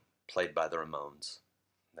song played by the Ramones.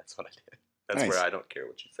 That's what I did. That's Nice. where I don't care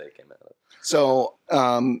what you say came out of. So,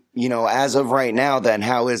 as of right now, then,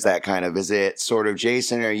 how is that kind of? Is it sort of,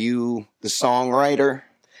 Jason, are you the songwriter?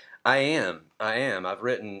 I am.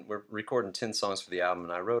 We're recording 10 songs for the album,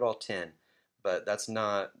 and I wrote all 10. But that's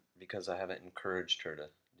not because I haven't encouraged her to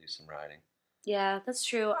do some writing. Yeah, that's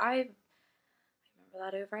true. I remember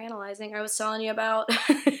that overanalyzing I was telling you about.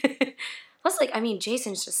 Plus,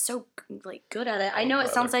 Jason's just so good at it. I know it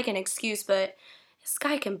sounds like an excuse, but this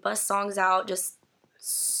guy can bust songs out just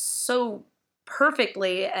so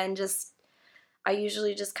perfectly, and just I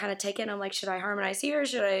usually just kind of take it and I'm like, should I harmonize here?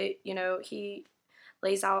 Should I, he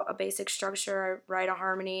lays out a basic structure, I write a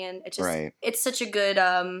harmony, and it just it's such a good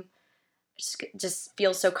just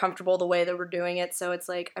feels so comfortable the way that we're doing it. So it's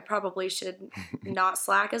like I probably should not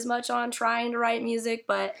slack as much on trying to write music,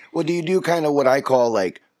 but Well, do you do kind of what I call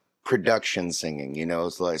like production singing?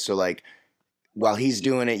 So while he's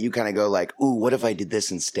doing it, you kind of go like, "Ooh, what if I did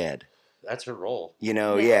this instead?" That's her role.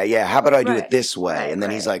 Yeah. How about I do it this way? Right, and then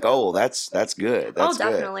he's like, "Oh, that's good. That's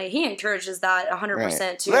definitely. He encourages that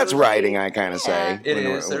 100% too. So that's writing, I kind of say. It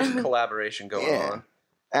is. There's a collaboration going on.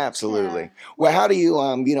 Absolutely. Yeah. Well, how do you,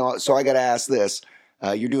 so I got to ask this.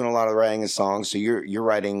 You're doing a lot of writing of songs, so you're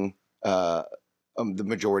writing the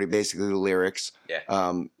majority, basically the lyrics. Yeah.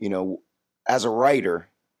 As a writer,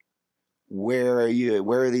 where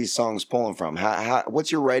are these songs pulling from?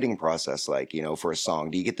 What's your writing process like, for a song?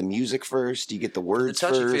 Do you get the music first? Do you get the words The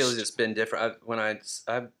Touchy first? Feelies has been different.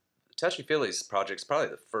 Touchy Feelies project's probably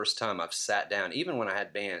the first time I've sat down, even when I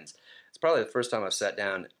had bands, it's probably the first time I've sat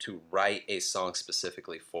down to write a song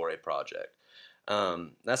specifically for a project.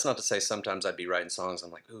 That's not to say sometimes I'd be writing songs,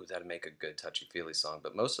 I'm like, ooh, that'd make a good Touchy Feely song.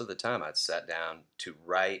 But most of the time I'd sat down to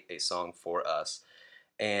write a song for us.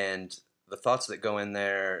 And the thoughts that go in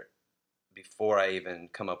there before I even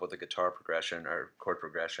come up with a guitar progression or chord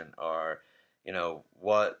progression are,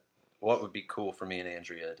 what would be cool for me and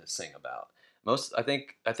Andrea to sing about. I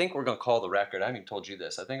think we're gonna call the record. I haven't even told you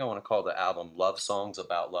this. I think I want to call the album "Love Songs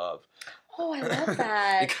About Love," Oh, I love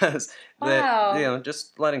that. Because Wow.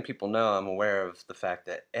 just letting people know I'm aware of the fact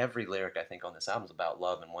that every lyric I think on this album is about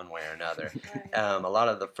love in one way or another. Right. A lot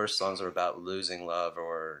of the first songs are about losing love,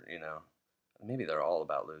 or maybe they're all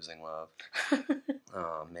about losing love.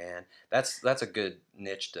 Oh man, that's a good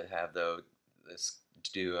niche to have though. This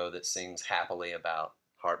duo that sings happily about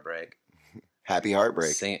heartbreak. Happy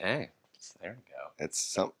Heartbreak. Hey, there we go. It's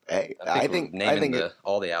some. Hey, I think we're naming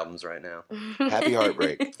all the albums right now. Happy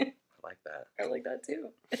Heartbreak. I like that. I like that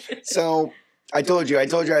too. So I told you I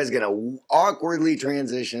was gonna awkwardly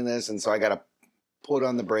transition this, and so I gotta put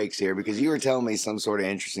on the brakes here because you were telling me some sort of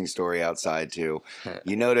interesting story outside too.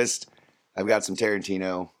 You noticed I've got some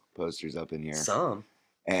Tarantino posters up in here, Some.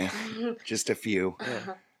 and just a few,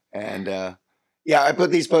 Yeah. and yeah, I put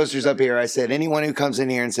these posters up here. I said anyone who comes in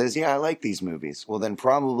here and says, "Yeah, I like these movies," well, then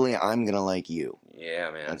probably I'm gonna like you. Yeah,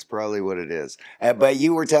 man. That's probably what it is. But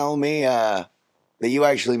you were telling me that you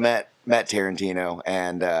actually met Tarantino,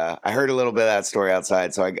 and I heard a little bit of that story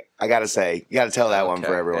outside. So I got to say, you got to tell that one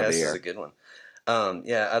for everyone to This hear. is a good one.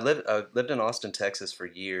 I lived in Austin, Texas for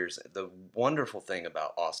years. The wonderful thing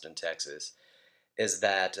about Austin, Texas, is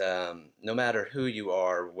that no matter who you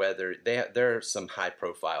are, whether there are some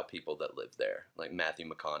high-profile people that live there, like Matthew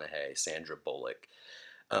McConaughey, Sandra Bullock,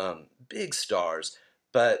 big stars.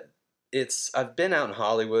 But I've been out in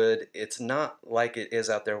Hollywood. It's not like it is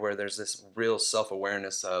out there where there's this real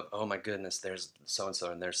self-awareness of, oh my goodness, there's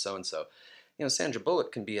so-and-so and there's so-and-so. Sandra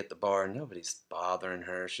Bullock can be at the bar and nobody's bothering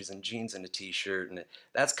her. She's in jeans and a t-shirt, and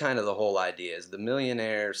that's kind of the whole idea. Is the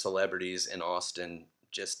millionaire celebrities in Austin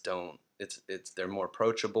just don't. They're more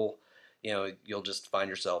approachable. You'll just find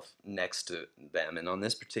yourself next to them. And on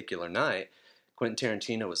this particular night, Quentin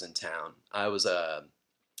Tarantino was in town. I was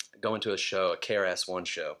going to a show, a KRS-One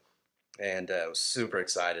show, and I was super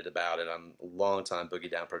excited about it. I'm a longtime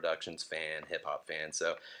Boogie Down Productions fan, hip hop fan,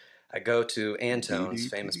 so. I go to Antone's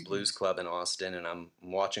famous blues club in Austin, and I'm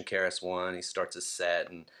watching KRS-One. He starts his set,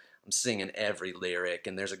 and I'm singing every lyric.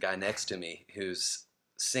 And there's a guy next to me who's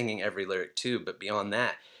singing every lyric too. But beyond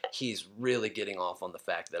that, he's really getting off on the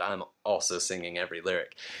fact that I'm also singing every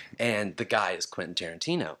lyric. And the guy is Quentin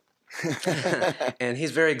Tarantino. And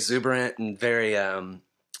he's very exuberant and very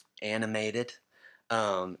animated.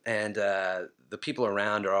 The people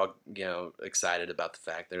around are all, excited about the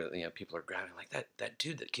fact that, people are grabbing like that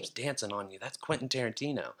dude that keeps dancing on you. That's Quentin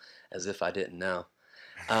Tarantino, as if I didn't know.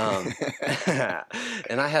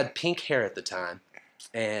 And I had pink hair at the time,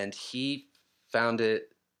 and he found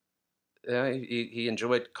it. He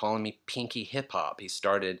enjoyed calling me Pinky Hip Hop. He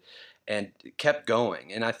started and kept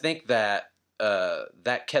going, and I think that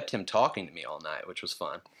that kept him talking to me all night, which was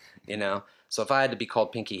fun, So if I had to be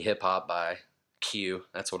called Pinky Hip Hop by Q,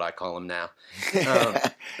 that's what I call him now.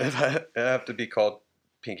 If I have to be called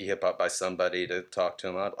Pinky Hip Hop by somebody to talk to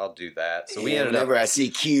him, I'll do that. So whenever I see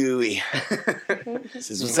Q, he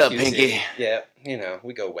says, "What's up, Pinky?" Yeah,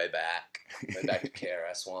 we go way back to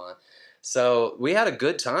KRS-One. So we had a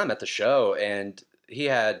good time at the show, and he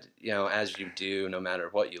had, as you do, no matter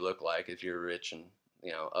what you look like, if you're rich and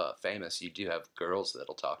famous, you do have girls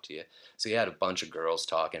that'll talk to you. So he had a bunch of girls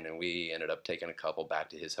talking, and we ended up taking a couple back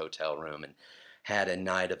to his hotel room and had a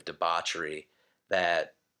night of debauchery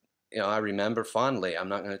that, I remember fondly. I'm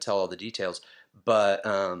not going to tell all the details, but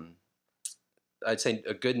I'd say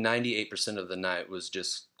a good 98% of the night was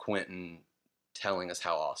just Quentin telling us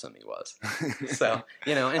how awesome he was. So,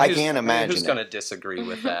 and I can't imagine who's going to disagree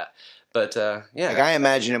with that. But yeah, like I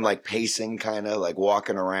imagine him like pacing, kind of like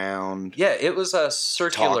walking around. Yeah, it was a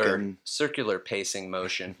talking. circular pacing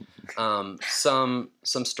motion. Some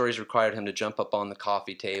stories required him to jump up on the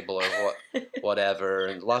coffee table or whatever,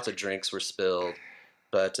 and lots of drinks were spilled.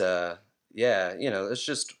 But yeah, it's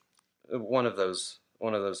just one of those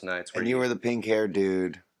nights where And you were the pink haired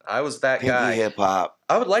dude. I was that guy. Pinky Hip Hop.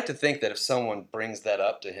 I would like to think that if someone brings that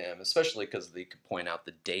up to him, especially because they could point out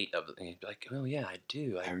the date of it, and he'd be like, "Oh yeah, I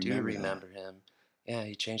do remember him. Yeah,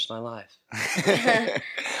 he changed my life."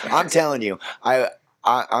 I'm telling you,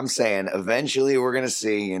 I'm saying eventually we're gonna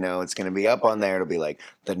see. It's gonna be up on there. It'll be like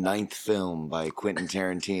the 9th film by Quentin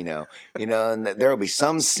Tarantino. And there'll be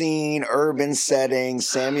some scene, urban setting.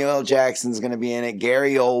 Samuel L. Jackson's gonna be in it.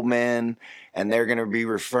 Gary Oldman. And they're going to be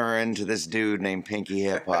referring to this dude named Pinky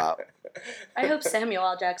Hip Hop. I hope Samuel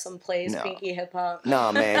L. Jackson plays No. Pinky Hip Hop.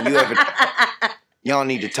 No, man, y'all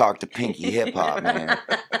need to talk to Pinky Hip Hop, man.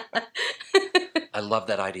 I love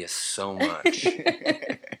that idea so much.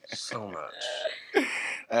 So much.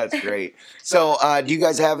 That's great. So, do you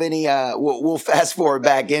guys have any? We'll fast forward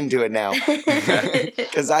back into it now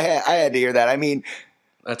because I had to hear that. I mean,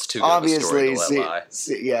 That's too good of a story obviously, to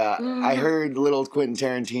let lie. I heard little Quentin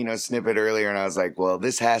Tarantino snippet earlier, and I was like, well,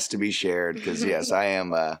 this has to be shared because yes, I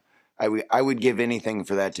am. I would give anything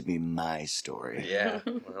for that to be my story. Yeah,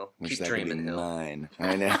 well, Wish keep that could be dreaming, Hill. mine.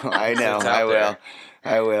 I know. I know. It's I out will. there.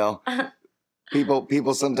 I will.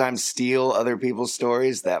 People sometimes steal other people's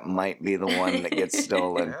stories. That might be the one that gets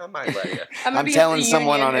stolen. I might let you. gonna I'm be at telling the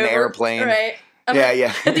someone Union on an over- airplane. Right.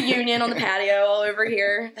 Yeah. At the Union on the patio all over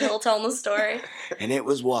here. He'll tell the story. And it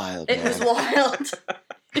was wild. It man. was wild.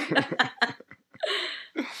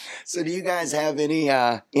 So, do you guys have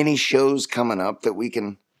any shows coming up that we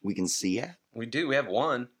can see at? We do. We have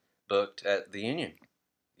one booked at the Union.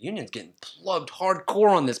 The Union's getting plugged hardcore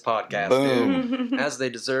on this podcast, Boom. dude, as they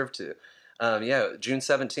deserve to. June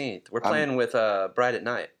 17th. We're playing with Bright at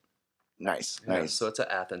Night. Nice. Yeah, so it's an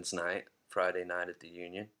Athens night, Friday night at the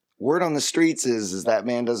Union. Word on the streets is that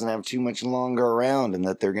man doesn't have too much longer around, and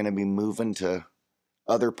that they're going to be moving to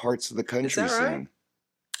other parts of the country that right? soon.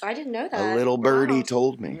 I didn't know that. A little birdie Wow.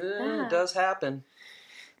 told me. It does happen.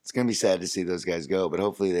 It's going to be sad to see those guys go, but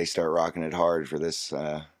hopefully they start rocking it hard for this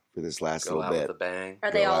last Go little out bit. with a bang.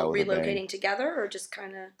 Are they Go all out with a bang. relocating together or just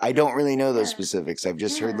kind of? I don't really know those Yeah. specifics. I've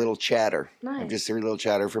just heard Yeah. little chatter. Nice. I've just heard little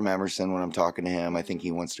chatter from Emerson when I'm talking to him. I think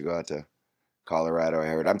he wants to go out to Colorado. I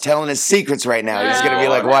heard. I'm telling his secrets right now. He's going to be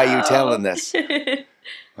like, "Why are you telling this?" I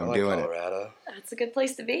I'm like doing it. Colorado. That's a good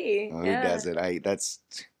place to be. Oh, who yeah. does it?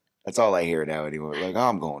 That's all I hear now anymore. Like,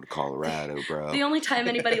 I'm going to Colorado, bro. The only time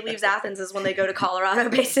anybody leaves Athens is when they go to Colorado,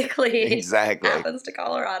 basically. Exactly. Athens to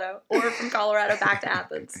Colorado, or from Colorado back to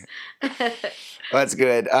Athens. That's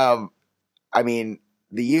good. I mean,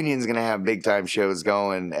 the Union's gonna have big time shows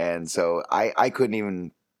going, and so I couldn't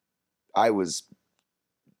even. I was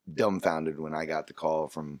dumbfounded when I got the call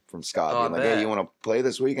from Scott Oh, I being like, bet. "Hey, you want to play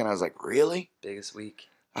this week?" And I was like, "Really?" Biggest week.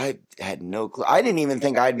 I had no clue. I didn't even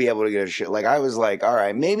think I'd be able to get a show. Like, I was like, all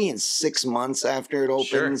right, maybe in 6 months after it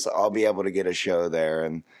opens, I'll be able to get a show there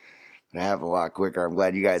and have a lot quicker. I'm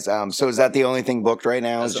glad you guys. So is that the only thing booked right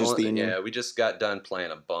now? Is That's just the only- Union? Yeah, we just got done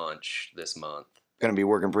playing a bunch this month. Going to be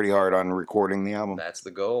working pretty hard on recording the album. That's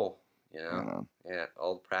the goal, you I don't know. know. Yeah,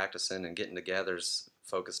 all practicing and getting together's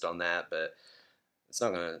focused on that, but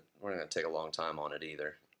we're not gonna take a long time on it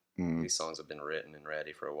either. Mm. These songs have been written and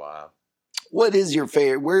ready for a while. What is your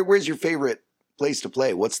favorite? Where's your favorite place to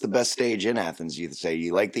play? What's the best stage in Athens? You say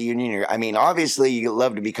you like the Union. I mean, obviously you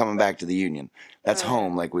love to be coming back to the Union. That's Right.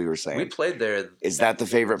 home, like we were saying. We played there Is that the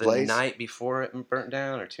favorite the place? night before it burnt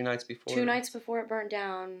down, or 2 nights before. 2 nights before it burnt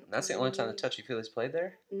down. That's the only time the Touchy Feelies played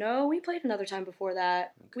there. No, we played another time before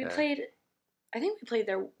that. We Okay. played. I think we played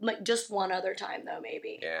there like just one other time though,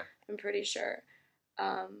 maybe. Yeah. I'm pretty sure.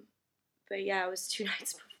 But yeah, it was 2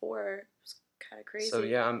 nights before. It was kind of crazy. So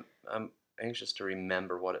yeah, I'm anxious to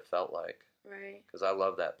remember what it felt like Right. because I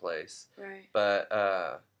love that place. Right. But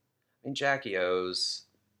I mean, Jackie O's.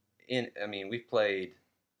 We've played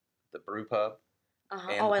the Brew Pub Uh-huh.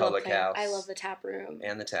 And Oh, the I love Public playing. House. I love the tap room.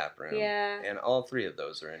 and the Tap Room. Yeah. And all three of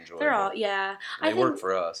those are enjoyable. They're all yeah. And I they work think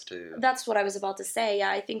for us too. that's what I was about to say. Yeah,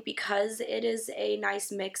 I think because it is a nice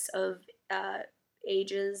mix of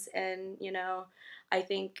ages, and I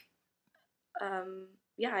think,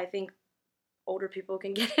 I think older people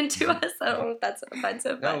can get into us. I don't know if that's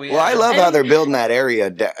offensive. No, but we- Well, I love And- how they're building that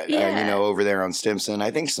area, Yeah. over there on Stimson.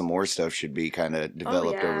 I think some more stuff should be kind of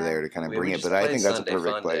developed over yeah. there to kind of We bring it, just but I played think that's a Sunday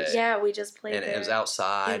perfect Fun place. Day. yeah, we just played and there. it was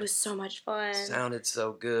outside. It was so much fun. Sounded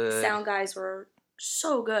so good. Sound guys were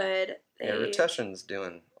so good. Yeah, Ritushion's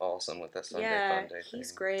doing awesome with that Sunday yeah, Fun Day he's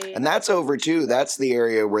thing. great. And that's over too. That's the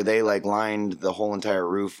area where they lined the whole entire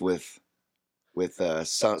roof with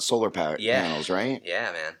solar power Yeah. panels, right?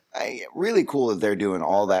 Yeah, man. Really cool that they're doing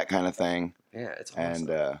all that kind of thing. Yeah, it's awesome.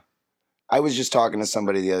 And I was just talking to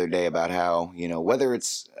somebody the other day about how, whether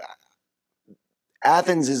it's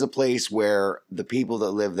Athens is a place where the people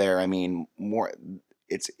that live there,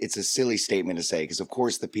 it's a silly statement to say, because of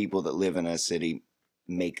course the people that live in a city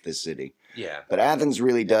make the city. yeah. But Athens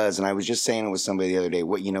really does, and I was just saying it with somebody the other day.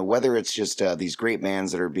 Whether it's just these great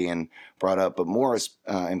bands that are being brought up, but more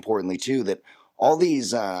importantly too, that all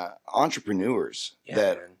these entrepreneurs Yeah,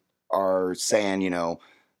 that man. are saying,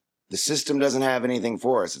 the system doesn't have anything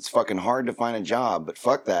for us. It's fucking hard to find a job, but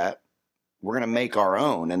fuck that. We're gonna make our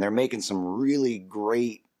own, and they're making some really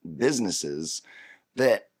great businesses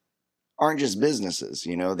that aren't just businesses.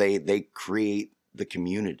 They create the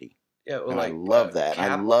community. Yeah, well, And like, I love that. I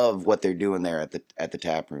Cap- love what they're doing there at the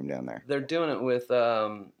tap room down there. They're doing it with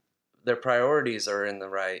their priorities are in the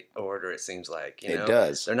right order. It seems like It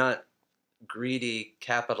does. They're not greedy,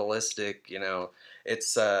 capitalistic.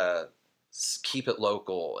 It's keep it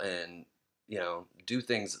local and do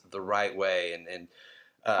things the right way and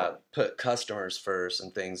put customers first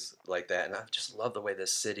and things like that. And I just love the way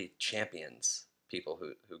this city champions people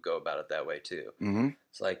who go about it that way too. Mm-hmm.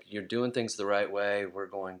 It's like, you're doing things the right way. We're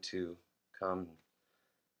going to come,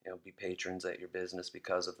 be patrons at your business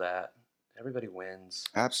because of that. Everybody wins.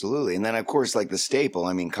 Absolutely. And then, of course, like the staple,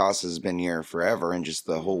 I mean, Casa's been here forever, and just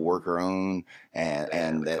the whole worker own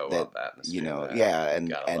and the that co-op atmosphere, man. yeah, and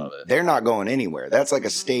Gotta love it. they're not going anywhere. That's like a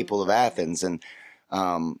staple of Athens. And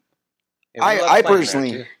Yeah, we I love playing there,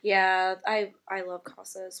 personally- too. Yeah, I love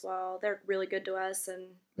Casa as well. They're really good to us, and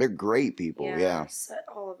they're great people. Yeah. so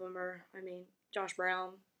all of them are. I mean, Josh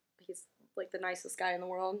Brown, he's like the nicest guy in the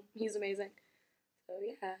world. He's amazing. So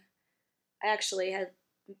yeah, I actually had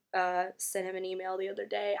sent him an email the other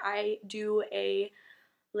day. I do a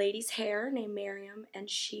lady's hair named Miriam, and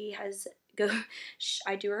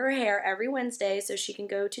I do her hair every Wednesday so she can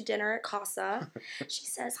go to dinner at Casa. She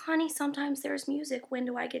says, honey, sometimes there's music. When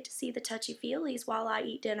do I get to see the touchy-feelies while I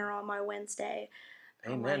eat dinner on my Wednesday?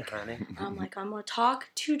 Amen, honey. I'm like, I'm going to talk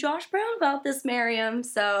to Josh Brown about this, Miriam.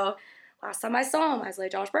 So last time I saw him, I was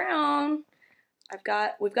like, Josh Brown,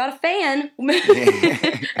 we've got a fan,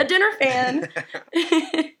 a dinner fan.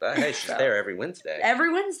 But hey, she's there every Wednesday.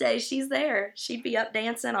 Every Wednesday, she's there. She'd be up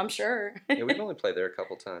dancing, I'm sure. Yeah, we've only played there a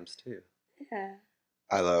couple times too. Yeah,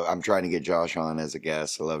 I'm trying to get Josh on as a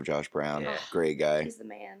guest. I love Josh Brown. Yeah. Great guy. he's the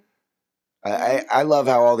man. I love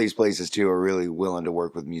how all these places too are really willing to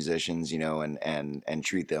work with musicians, and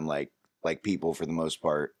treat them like people for the most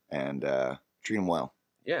part, and treat them well.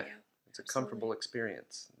 Yeah, it's a comfortable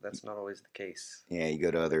experience. That's not always the case. Yeah, you go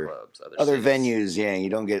to other Clubs, other cities. venues, yeah, you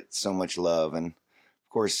don't get so much love, and of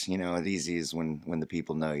course, it's easy is when the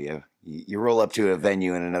people know you. You roll up to a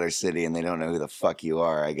venue in another city and they don't know who the fuck you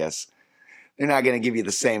are. I guess they're not going to give you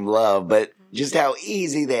the same love, but just how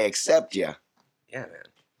easy they accept you. Yeah, man.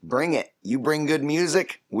 Bring it. You bring good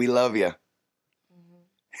music, we love you.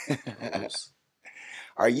 Rules.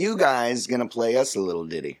 Are you guys going to play us a little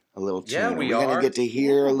ditty, a little tune? Yeah, we Are we going are. to get to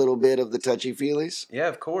hear a little bit of the Touchy Feelies? Yeah,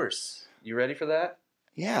 of course. You ready for that?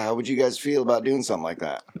 Yeah, how would you guys feel about doing something like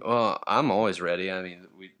that? Well, I'm always ready. I mean,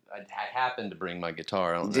 I happened to bring my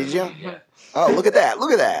guitar. Did you? Yeah. Oh, look at that.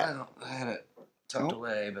 Look at that. I had it tucked Oh.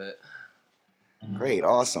 away, but Great,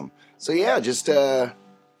 awesome. So yeah, just if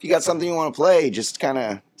you got something you want to play, just kind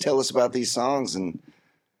of tell us about these songs and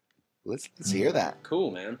let's hear that.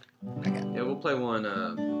 cool, man. Yeah, we'll play one.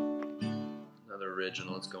 Another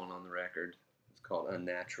original that's going on the record. It's called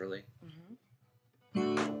Unnaturally.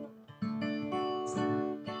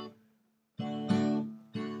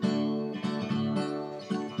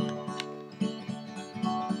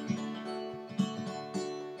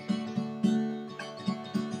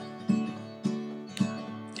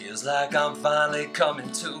 Feels like I'm finally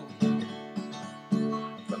coming to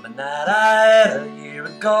from a night I had a year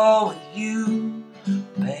ago with you.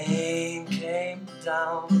 Pain came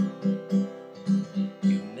down,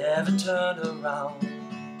 you never turned around.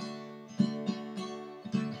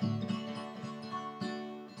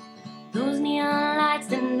 Those neon lights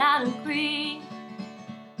did not agree.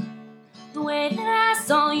 The way that I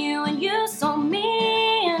saw you and you saw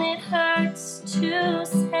me, and it hurts to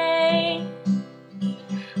say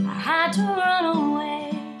I had to run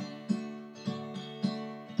away.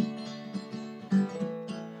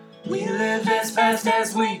 We lived as fast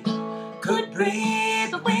as we could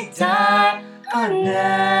breathe, but we died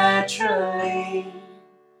unnaturally.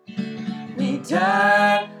 We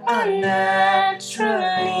died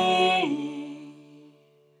unnaturally.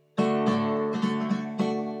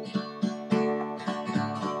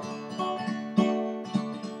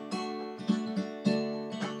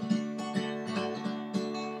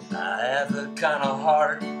 I have the kind of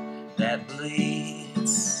heart that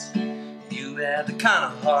bleeds. You have the kind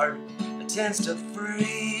of heart that tends to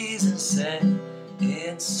freeze and set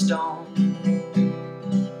in stone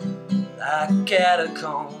like a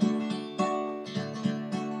catacomb.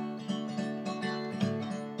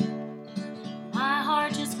 My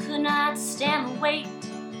heart just could not stand the weight.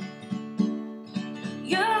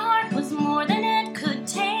 Your heart was more than it could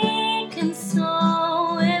take, and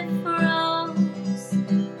so it froze.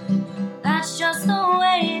 That's just the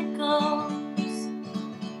way it goes.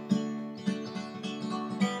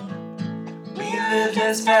 We lived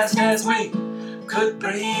as fast as we could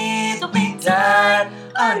breathe, but we died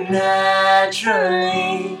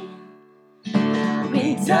unnaturally.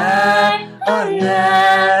 We died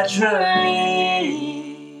unnaturally.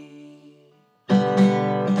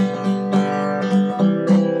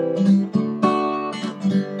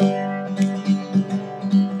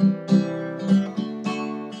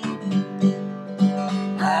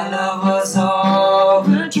 Our love was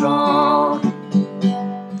overdrawn,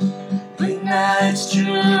 but now it's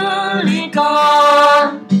true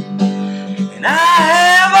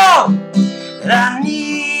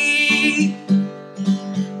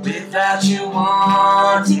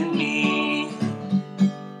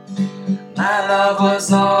My love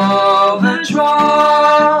was overdrawn,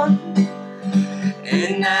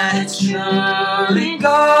 and now it's surely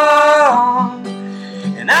gone.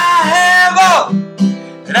 And I have all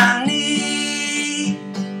that I need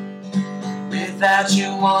without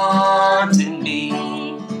you wanting me.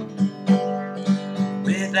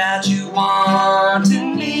 Without you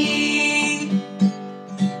wanting me.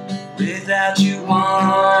 Without you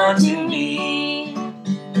wanting me.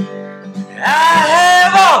 I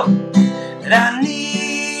have all that I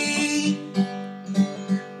need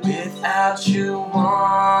without you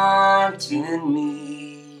wanting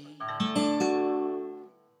me.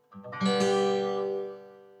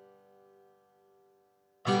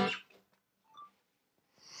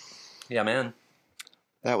 Yeah, man.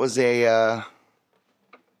 That was a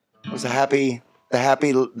happy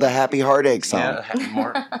heartache song.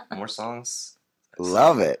 Yeah, more songs.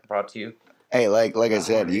 Love it. Brought to you. Hey, like I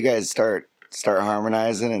said, you guys start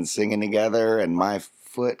harmonizing and singing together, and my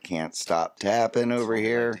foot can't stop tapping over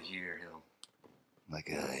here.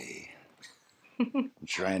 Like I'm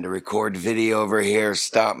trying to record video over here.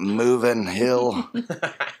 Stop moving, Hill.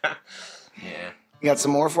 Yeah. You got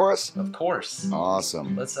some more for us? Of course.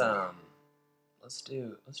 Awesome. Let's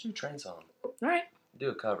do Train Song. All right. Do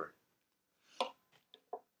a cover.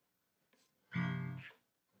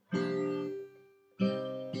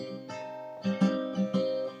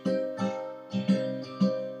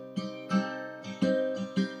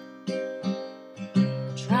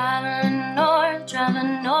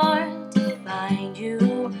 Driving north to find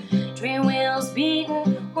you. Train wheels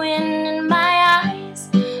beating, wind in my eyes.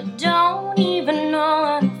 Don't even know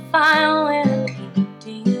what to find when I came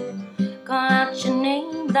to you. Call out your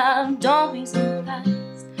name, love, don't be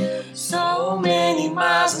surprised. So many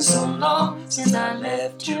miles and so long since I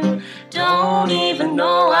left you. Don't even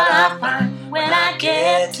know what I find when I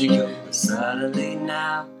get to you. But suddenly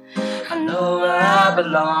now I know where I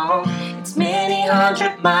belong. It's many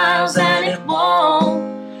hundred miles and it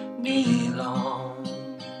won't be long.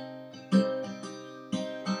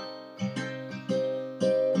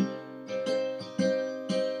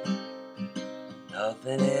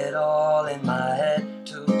 Nothing at all in my head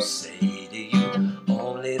to say to you.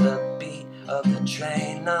 Only the beat of the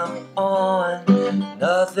train I'm on.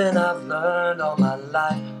 Nothing I've learned all my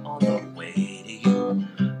life on the way to you.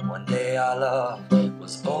 One day our love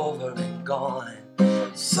was over and gone.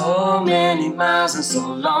 So many miles and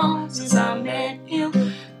so long since I met you.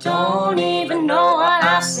 Don't even know what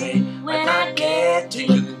I say when I get to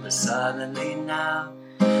you. But suddenly now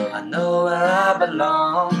I know where I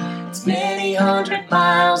belong. It's many hundred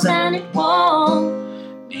miles and it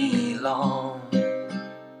won't be long.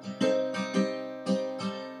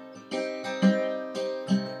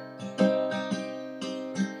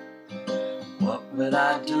 What would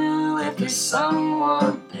I do if there's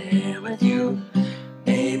someone there with you?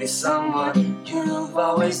 Maybe someone you've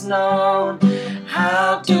always known.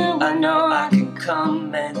 How do I know I can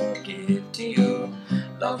come and give to you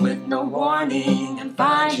love with no warning and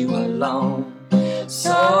find you alone?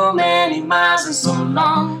 So many miles and so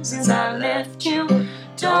long since I left you.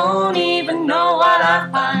 Don't even know what I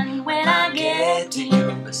find when I get to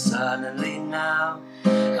you. But suddenly now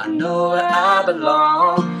I know where I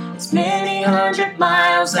belong. It's many hundred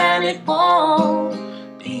miles and it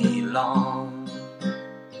won't be long.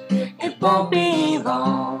 It won't be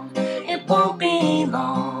long. It won't be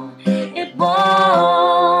long. It won't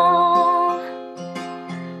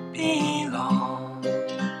be long.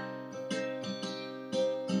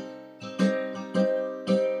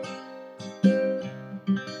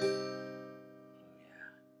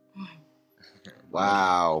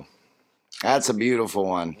 Wow. That's a beautiful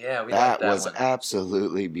one. Yeah, we like that was one.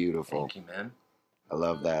 absolutely beautiful. Thank you, man. I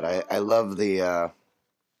love that. I love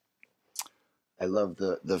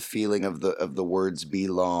the feeling of the words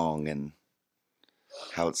belong and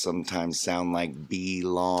how it sometimes sound like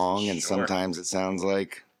belong and Sure. sometimes it sounds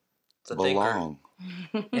like It's a belong.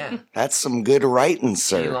 thinker. Yeah. That's some good writing,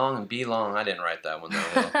 sir. Belong and belong. I didn't write that one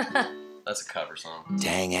though. That's a cover song.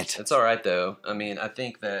 Dang it. It's all right though. I mean, I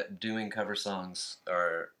think that doing cover songs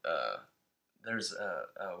are there's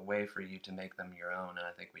a way for you to make them your own, and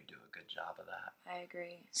I think we do a good job of that. I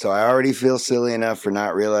agree. So I already feel silly enough for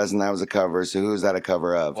not realizing that was a cover. So who's that a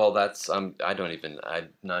cover of? Well, that's I'm not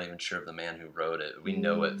even sure of the man who wrote it. We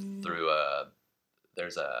know it through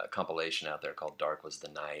there's a compilation out there called Dark Was the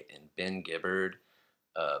Night, and Ben Gibbard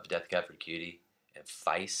of Death Cab for Cutie and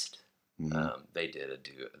Feist They do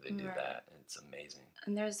Right. that. And it's amazing.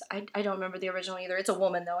 And there's I don't remember the original either. It's a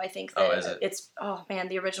woman though. I think. Oh, That is it? It's man,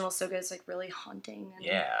 the original's so good. It's like really haunting. And,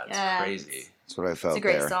 Yeah, it's crazy. That's what I felt It's a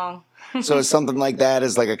great there. song. So is something like that,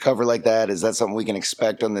 is like a cover like that, is that something we can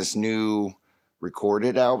expect on this new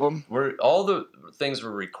recorded album? All the things we're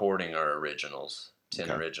recording are originals, 10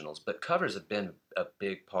 Okay. originals, but covers have been a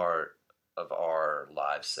big part of our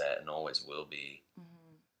live set and always will be.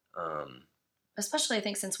 Especially I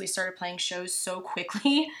think since we started playing shows so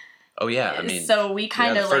quickly. Oh yeah, I mean, so we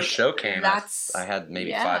kind the of first like show came. that's I had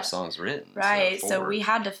maybe yeah. 5 songs written. right. So 4. we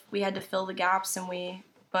had to fill the gaps,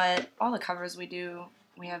 but all the covers we do,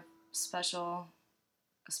 we have a special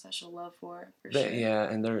love for sure. Yeah,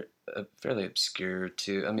 and they're fairly obscure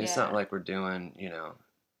too. I mean, it's not Yeah. like we're doing,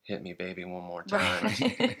 "Hit Me, Baby, One More Time."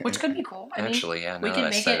 Right. Which could be cool. I mean, Actually, yeah, we now can that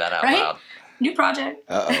I make say it, that out right? loud, New project.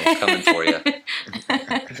 Uh-oh. coming for you.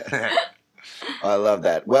 I love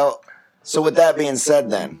that. Well, so with that being said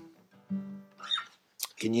then,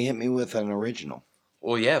 can you hit me with an original?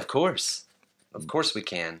 Well, yeah, of course we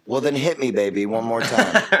can. Well, then hit me, baby, one more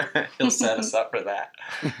time. He'll set us up for that.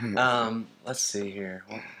 Let's see here.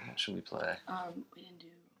 What should we play? We didn't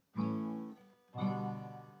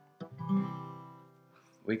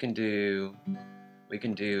do. We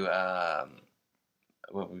can do.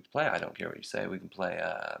 What we play? I don't care what you say. We can play.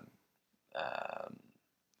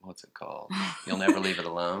 What's it called? You'll Never Leave It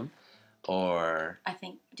Alone. Or I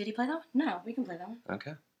think did he play that one? No, we can play that one.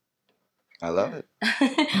 okay. I love it.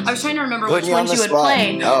 I was trying to remember Putting which you on ones the you would spot.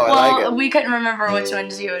 play. Oh, I well, like it. we couldn't remember which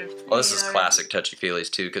ones you would. Well, this is either. classic Touchy Feelies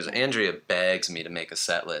too, because Andrea begs me to make a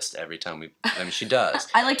set list every time we. I mean, she does.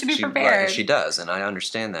 I like to be prepared. She does, and I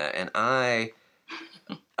understand that, and I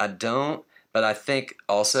don't. But I think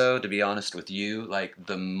also, to be honest with you, like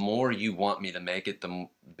the more you want me to make it, the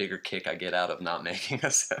bigger kick I get out of not making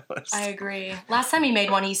a set list. I agree. Last time he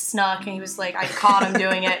made one, he snuck and he was like, I caught him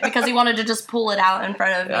doing it because he wanted to just pull it out in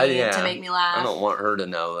front of me to make me laugh. I don't want her to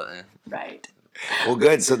know that. Right. Well,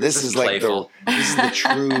 good. So this This is is like playful. this is the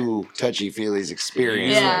true Touchy Feelies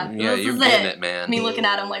experience. Yeah. Yeah, This you're is getting it, man. Me looking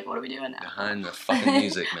at him like, what are we doing now? Behind the fucking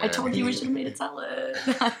music, man. I told you we should have made it solid.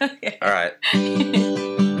 All right.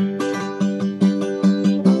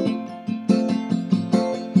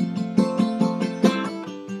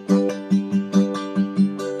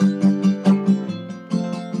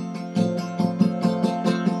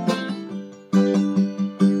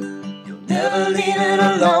 You'll never leave it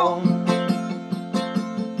alone.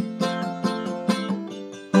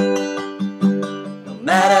 No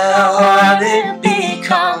matter how hard it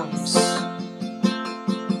becomes,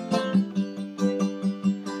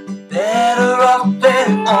 better off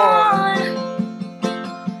than on,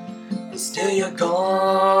 and still you're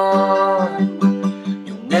gone.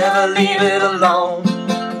 You'll never leave it alone.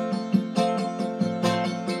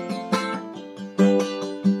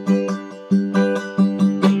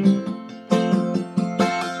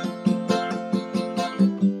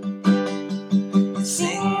 You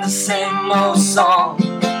sing the same old song,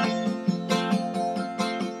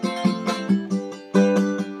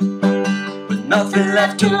 with nothing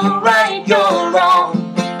left to right your wrong.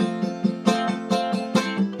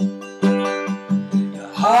 Your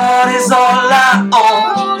heart is all I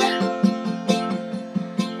own,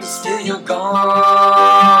 and still you're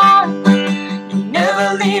gone. You'll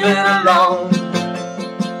never leave it alone.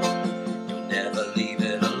 You'll never leave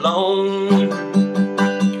it alone.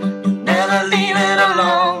 You'll never leave it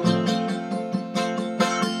alone.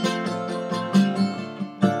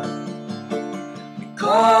 We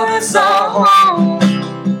call this our home.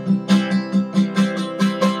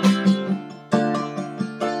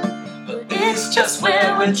 But it's just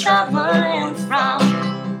where we're traveling from.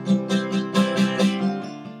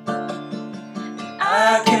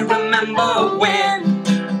 I can't remember when,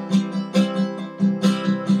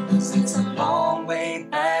 'cause it's a long way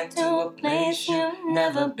back to a place you've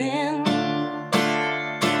never been.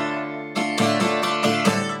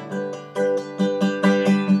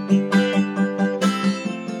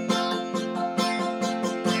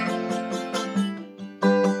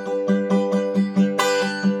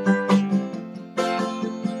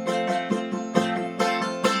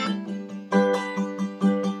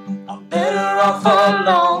 I'm better off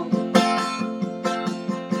alone.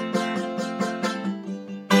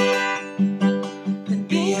 Than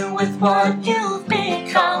being with what you've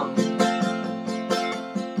become.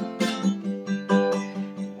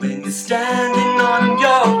 When you're standing on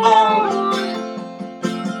your own,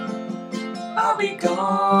 I'll be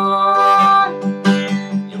gone.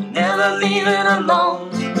 You'll never leave it alone.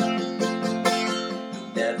 You'll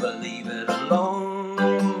never leave it alone.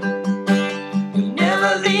 You'll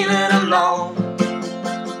never leave it alone.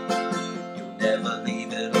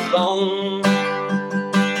 alone.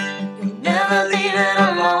 You'll never leave it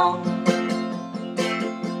alone.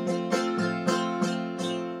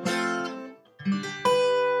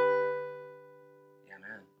 Yeah,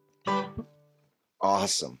 man.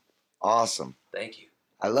 Awesome. Awesome. Thank you.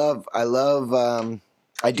 I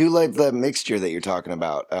do like the mixture that you're talking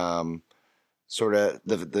about. Sort of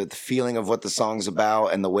the feeling of what the song's about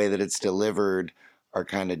and the way that it's delivered are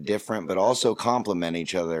kind of different, but also complement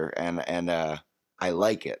each other. And I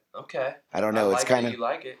like it. Okay. I don't know. I It's like kind that of, you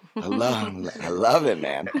like it. I love it,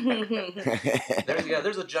 man.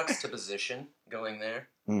 There's a juxtaposition going there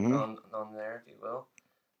Mhm. on there, if you will.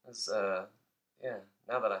 It's, yeah.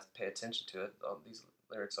 Now that I pay attention to it, all these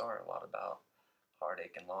lyrics are a lot about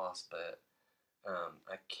heartache and loss, but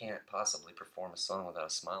I can't possibly perform a song without a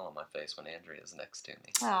smile on my face when Andrea's next to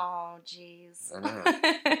me. Oh, jeez. I know.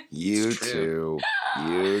 You It's too.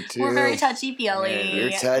 You too. We're very touchy-feely. You're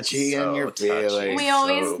touchy and So you're touchy. feely. We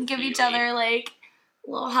always So give each feely. other like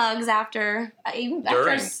little hugs after,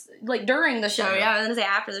 During. like during the show. Yeah. Yeah, I was gonna say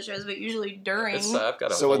after the shows, but usually during. I've got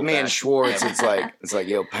a So with whole me and back. Schwartz, Yeah. it's like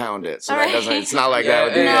yo, pound it. So All that right. doesn't. It's not like Yeah, that.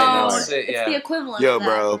 With you. yeah, no, no, it's it's- the equivalent. Yo, of that.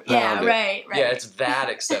 bro, Yeah, pound it. right. Yeah, it's that,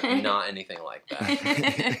 except not anything like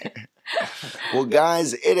that. Well,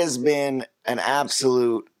 guys, it has been an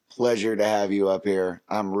absolute pleasure to have you up here.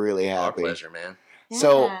 I'm really Our happy. pleasure, man.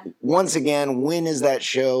 So Yeah. once again, when is that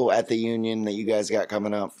show at the Union that you guys got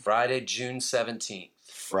coming up? Friday, June 17th.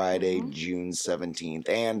 Friday, June 17th.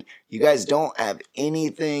 And you guys don't have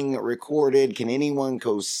anything recorded. Can anyone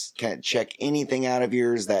can check anything out of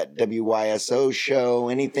yours? That WYSO show?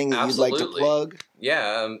 Anything that you'd like to Absolutely. plug?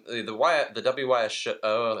 Yeah, the WYS show,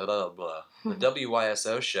 the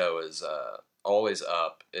WYSO show is always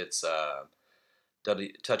up. It's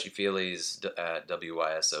touchyfeelies at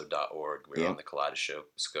WYSO.org. We're Yep. on the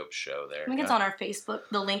Kaleidoscope show there. I think it's on our Facebook.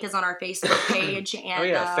 The link is on our Facebook page, and Oh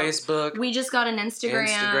yeah, Facebook. we just got an Instagram.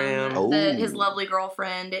 Instagram. That Oh. his lovely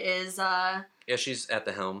girlfriend is. Yeah, she's at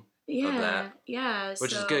the helm, Yeah, that. yeah.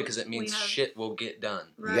 which is so good because it we means have- shit will get done.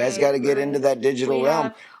 You guys got to get into that digital We realm.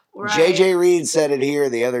 have- right. JJ Reed said it here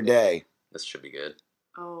the other day. This should be good.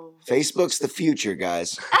 Oh. Facebook's the future,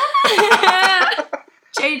 guys.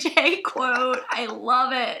 JJ quote. I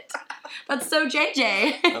love it. That's so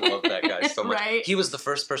JJ. I love that guy so much. Right? He was the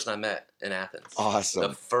first person I met in Athens. Awesome.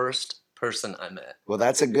 The first person I met. Well,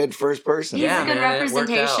 that's a good first person. He's Yeah, a good man, it worked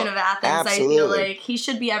representation out. of Athens. I Absolutely. feel like he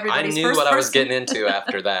should be I everybody's knew first what I was person. getting into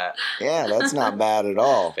after that. Yeah, that's not bad at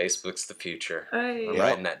all. Facebook's the future. Right. I'm Yeah.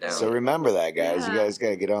 writing that down. So remember that, guys. You Yeah. guys got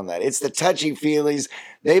to get on that. It's the Touchy Feelies.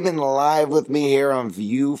 They've been live with me here on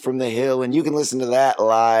View from the Hill, and you can listen to that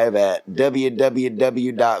live at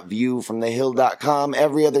www.viewfromthehill.com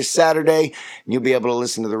every other Saturday. And you'll be able to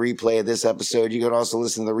listen to the replay of this episode. You can also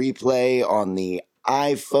listen to the replay on the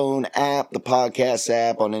iPhone app, the podcast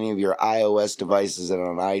app, on any of your iOS devices and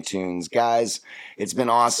on iTunes. Guys, it's been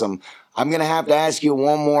awesome. I'm going to have to ask you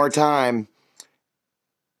one more time.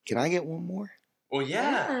 Can I get one more? Well,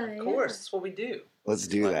 yeah, Yeah, of course. That's what we do. Let's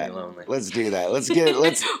do Let me that. lonely. Let's do that. Let's get it.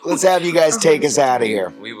 Let's have you guys take us out of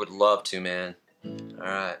here. We would love to, man. All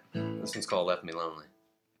right. This one's called Left Me Lonely.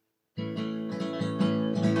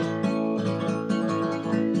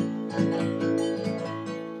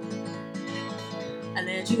 I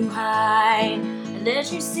let you hide, I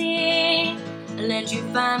let you see, I let you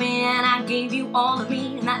find me, and I gave you all of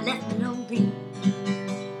me, and that left me lonely.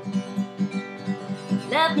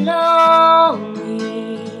 Left me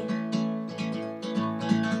lonely.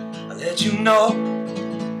 I let you know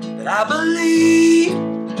that I believe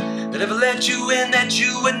that if I let you in, that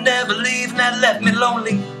you would never leave, and that left me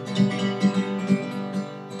lonely.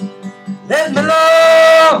 Left me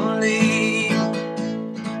lonely.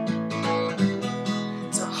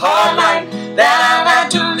 It's a hard life that I've had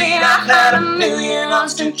to lead. I had a million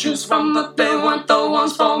arms to choose from, but they weren't the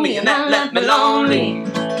ones for me, and that left me lonely.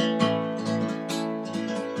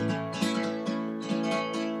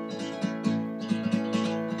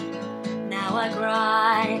 Now I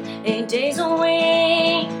cry 8 days a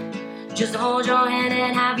week just to hold your hand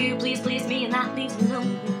and have you please me, and that leaves me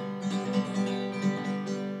lonely.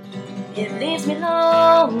 It leaves me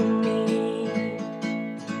lonely.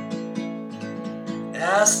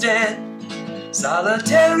 I stand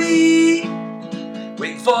solitary,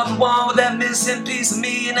 waiting for the one with that missing piece of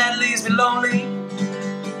me, and that leaves me lonely.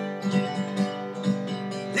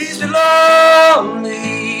 Leaves me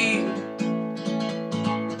lonely.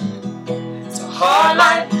 It's a hard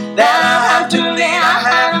life that I have to lead. I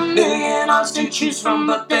have a million arms to choose from,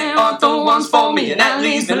 but they aren't the ones for me, and that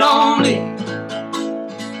leaves me lonely.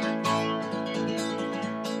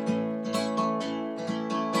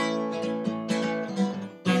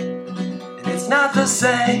 And it's not the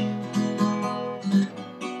same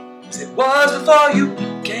as it was before you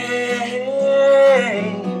came.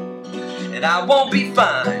 And I won't be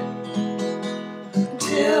fine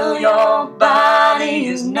till your body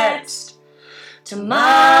is next to mine.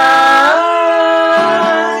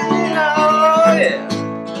 Oh, yeah.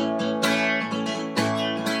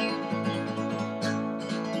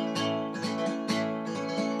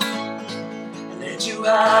 I let you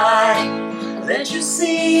hide, I let you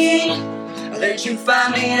see, I let you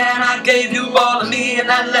find me, and I gave you all of me, and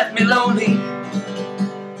that left me lonely.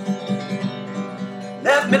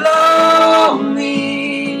 Left me lonely.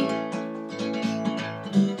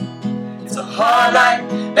 It's a hard life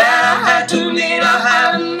that I had to lead. I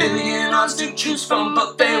had a million arms to choose from,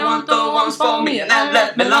 but they weren't the ones for me, and that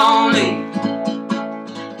left me lonely.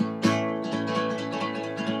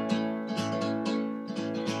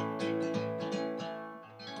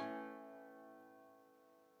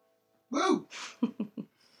 Woo!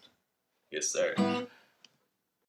 Yes, sir.